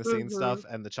behind the scenes Mm-hmm. stuff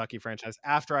and the Chucky franchise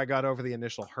after I got over the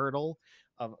initial hurdle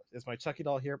of is my Chucky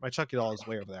doll here? My Chucky doll is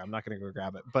way over there. I'm not gonna go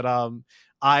grab it. But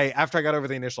I after I got over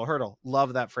the initial hurdle,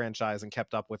 loved that franchise and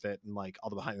kept up with it and like all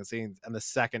the behind the scenes. And the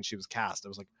second she was cast, I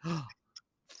was like,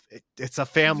 it's a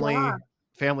Yeah.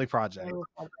 family project.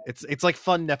 It's like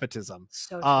fun nepotism.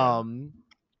 So true. Um,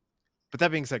 but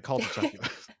that being said, Call of Chucky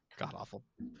was god awful.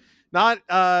 Not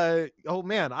oh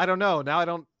man, I don't know. Now I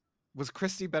don't was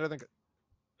Kristy better than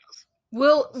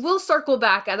We'll circle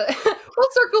back at a we'll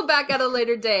circle back at a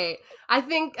later date. I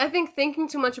think thinking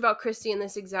too much about Kristy in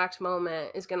this exact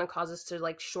moment is going to cause us to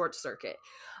like short circuit.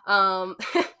 Um,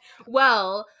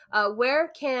 well, where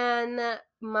can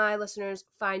my listeners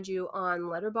find you on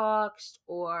Letterboxd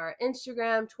or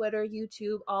Instagram, Twitter,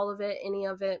 YouTube, all of it, any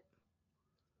of it?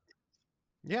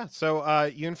 Yeah, so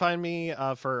you can find me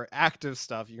for active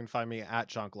stuff. You can find me at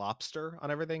Jonk Lobster on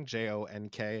everything,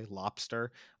 JONK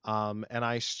Lobster. And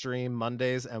I stream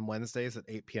Mondays and Wednesdays at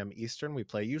 8 p.m. Eastern. We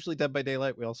play usually Dead by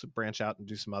Daylight. We also branch out and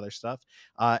do some other stuff.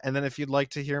 And then if you'd like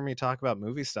to hear me talk about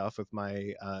movie stuff with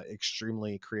my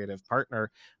extremely creative partner,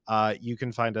 you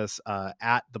can find us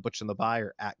at The Butch and the Buy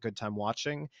or at Good Time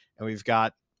Watching. And we've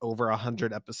got over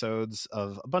 100 episodes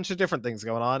of a bunch of different things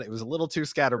going on. It was a little too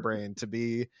scatterbrained to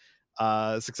be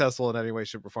successful in any way,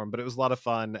 shape, or form, but it was a lot of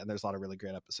fun, and there's a lot of really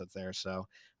great episodes there. So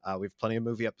we have plenty of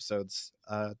movie episodes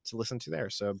to listen to there.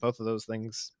 So both of those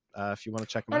things, if you want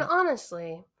to check them And out.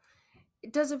 honestly,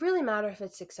 does it really matter if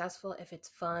it's successful, if it's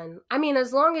fun? I mean,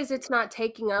 as long as it's not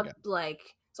taking up,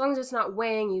 as long as it's not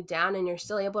weighing you down and you're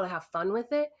still able to have fun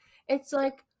with it, it's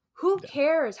like, who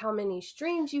cares how many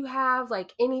streams you have,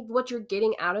 like what you're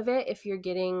getting out of it. If you're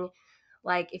getting,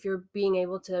 if you're being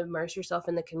able to immerse yourself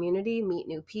in the community, meet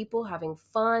new people, having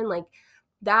fun,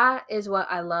 that is what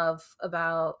I love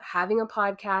about having a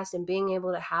podcast and being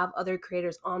able to have other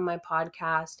creators on my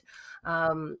podcast,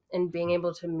 and being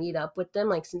able to meet up with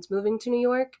them. Since moving to New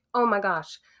York, oh my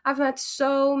gosh, I've met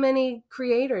so many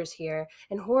creators here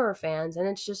and horror fans, and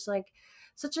it's just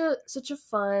such a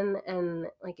fun and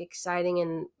exciting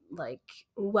and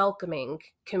welcoming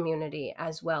community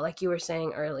as well, like you were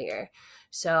saying earlier.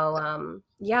 So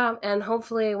yeah, and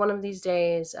hopefully one of these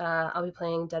days I'll be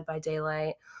playing Dead by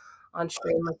Daylight on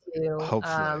stream with you.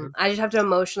 Hopefully. I just have to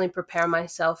emotionally prepare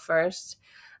myself first.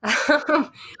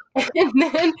 And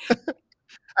then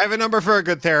I have a number for a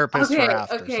good therapist for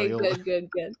after. Okay, so good.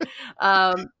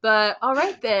 But all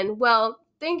right then. Well,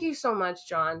 thank you so much,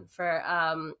 John, for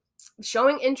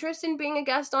showing interest in being a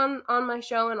guest on my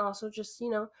show, and also just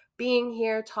being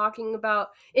here talking about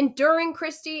enduring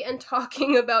Kristy and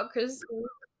talking about Kristy.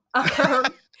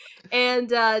 And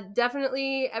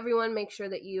definitely, everyone, make sure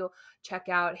that you check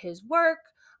out his work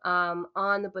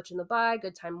on The Butch and the Bi,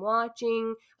 Good Time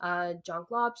Watching, Jonk,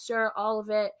 Lobster, all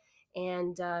of it.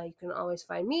 And you can always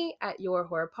find me at Your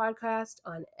Horror Podcast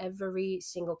on every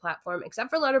single platform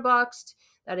except for Letterboxd.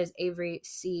 That is Avery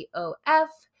COF.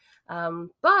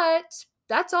 But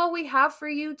that's all we have for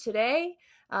you today.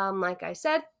 Like I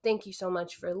said, thank you so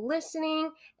much for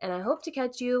listening, and I hope to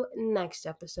catch you next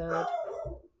episode.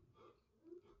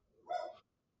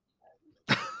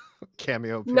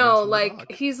 Cameo. No,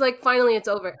 he's finally it's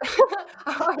over.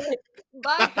 All right.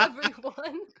 Bye,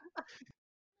 everyone.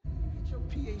 Your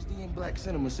PhD in Black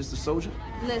cinema, Sister Soldier.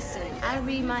 Listen, I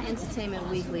read my Entertainment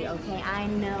Weekly, okay? I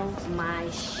know my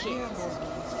shit.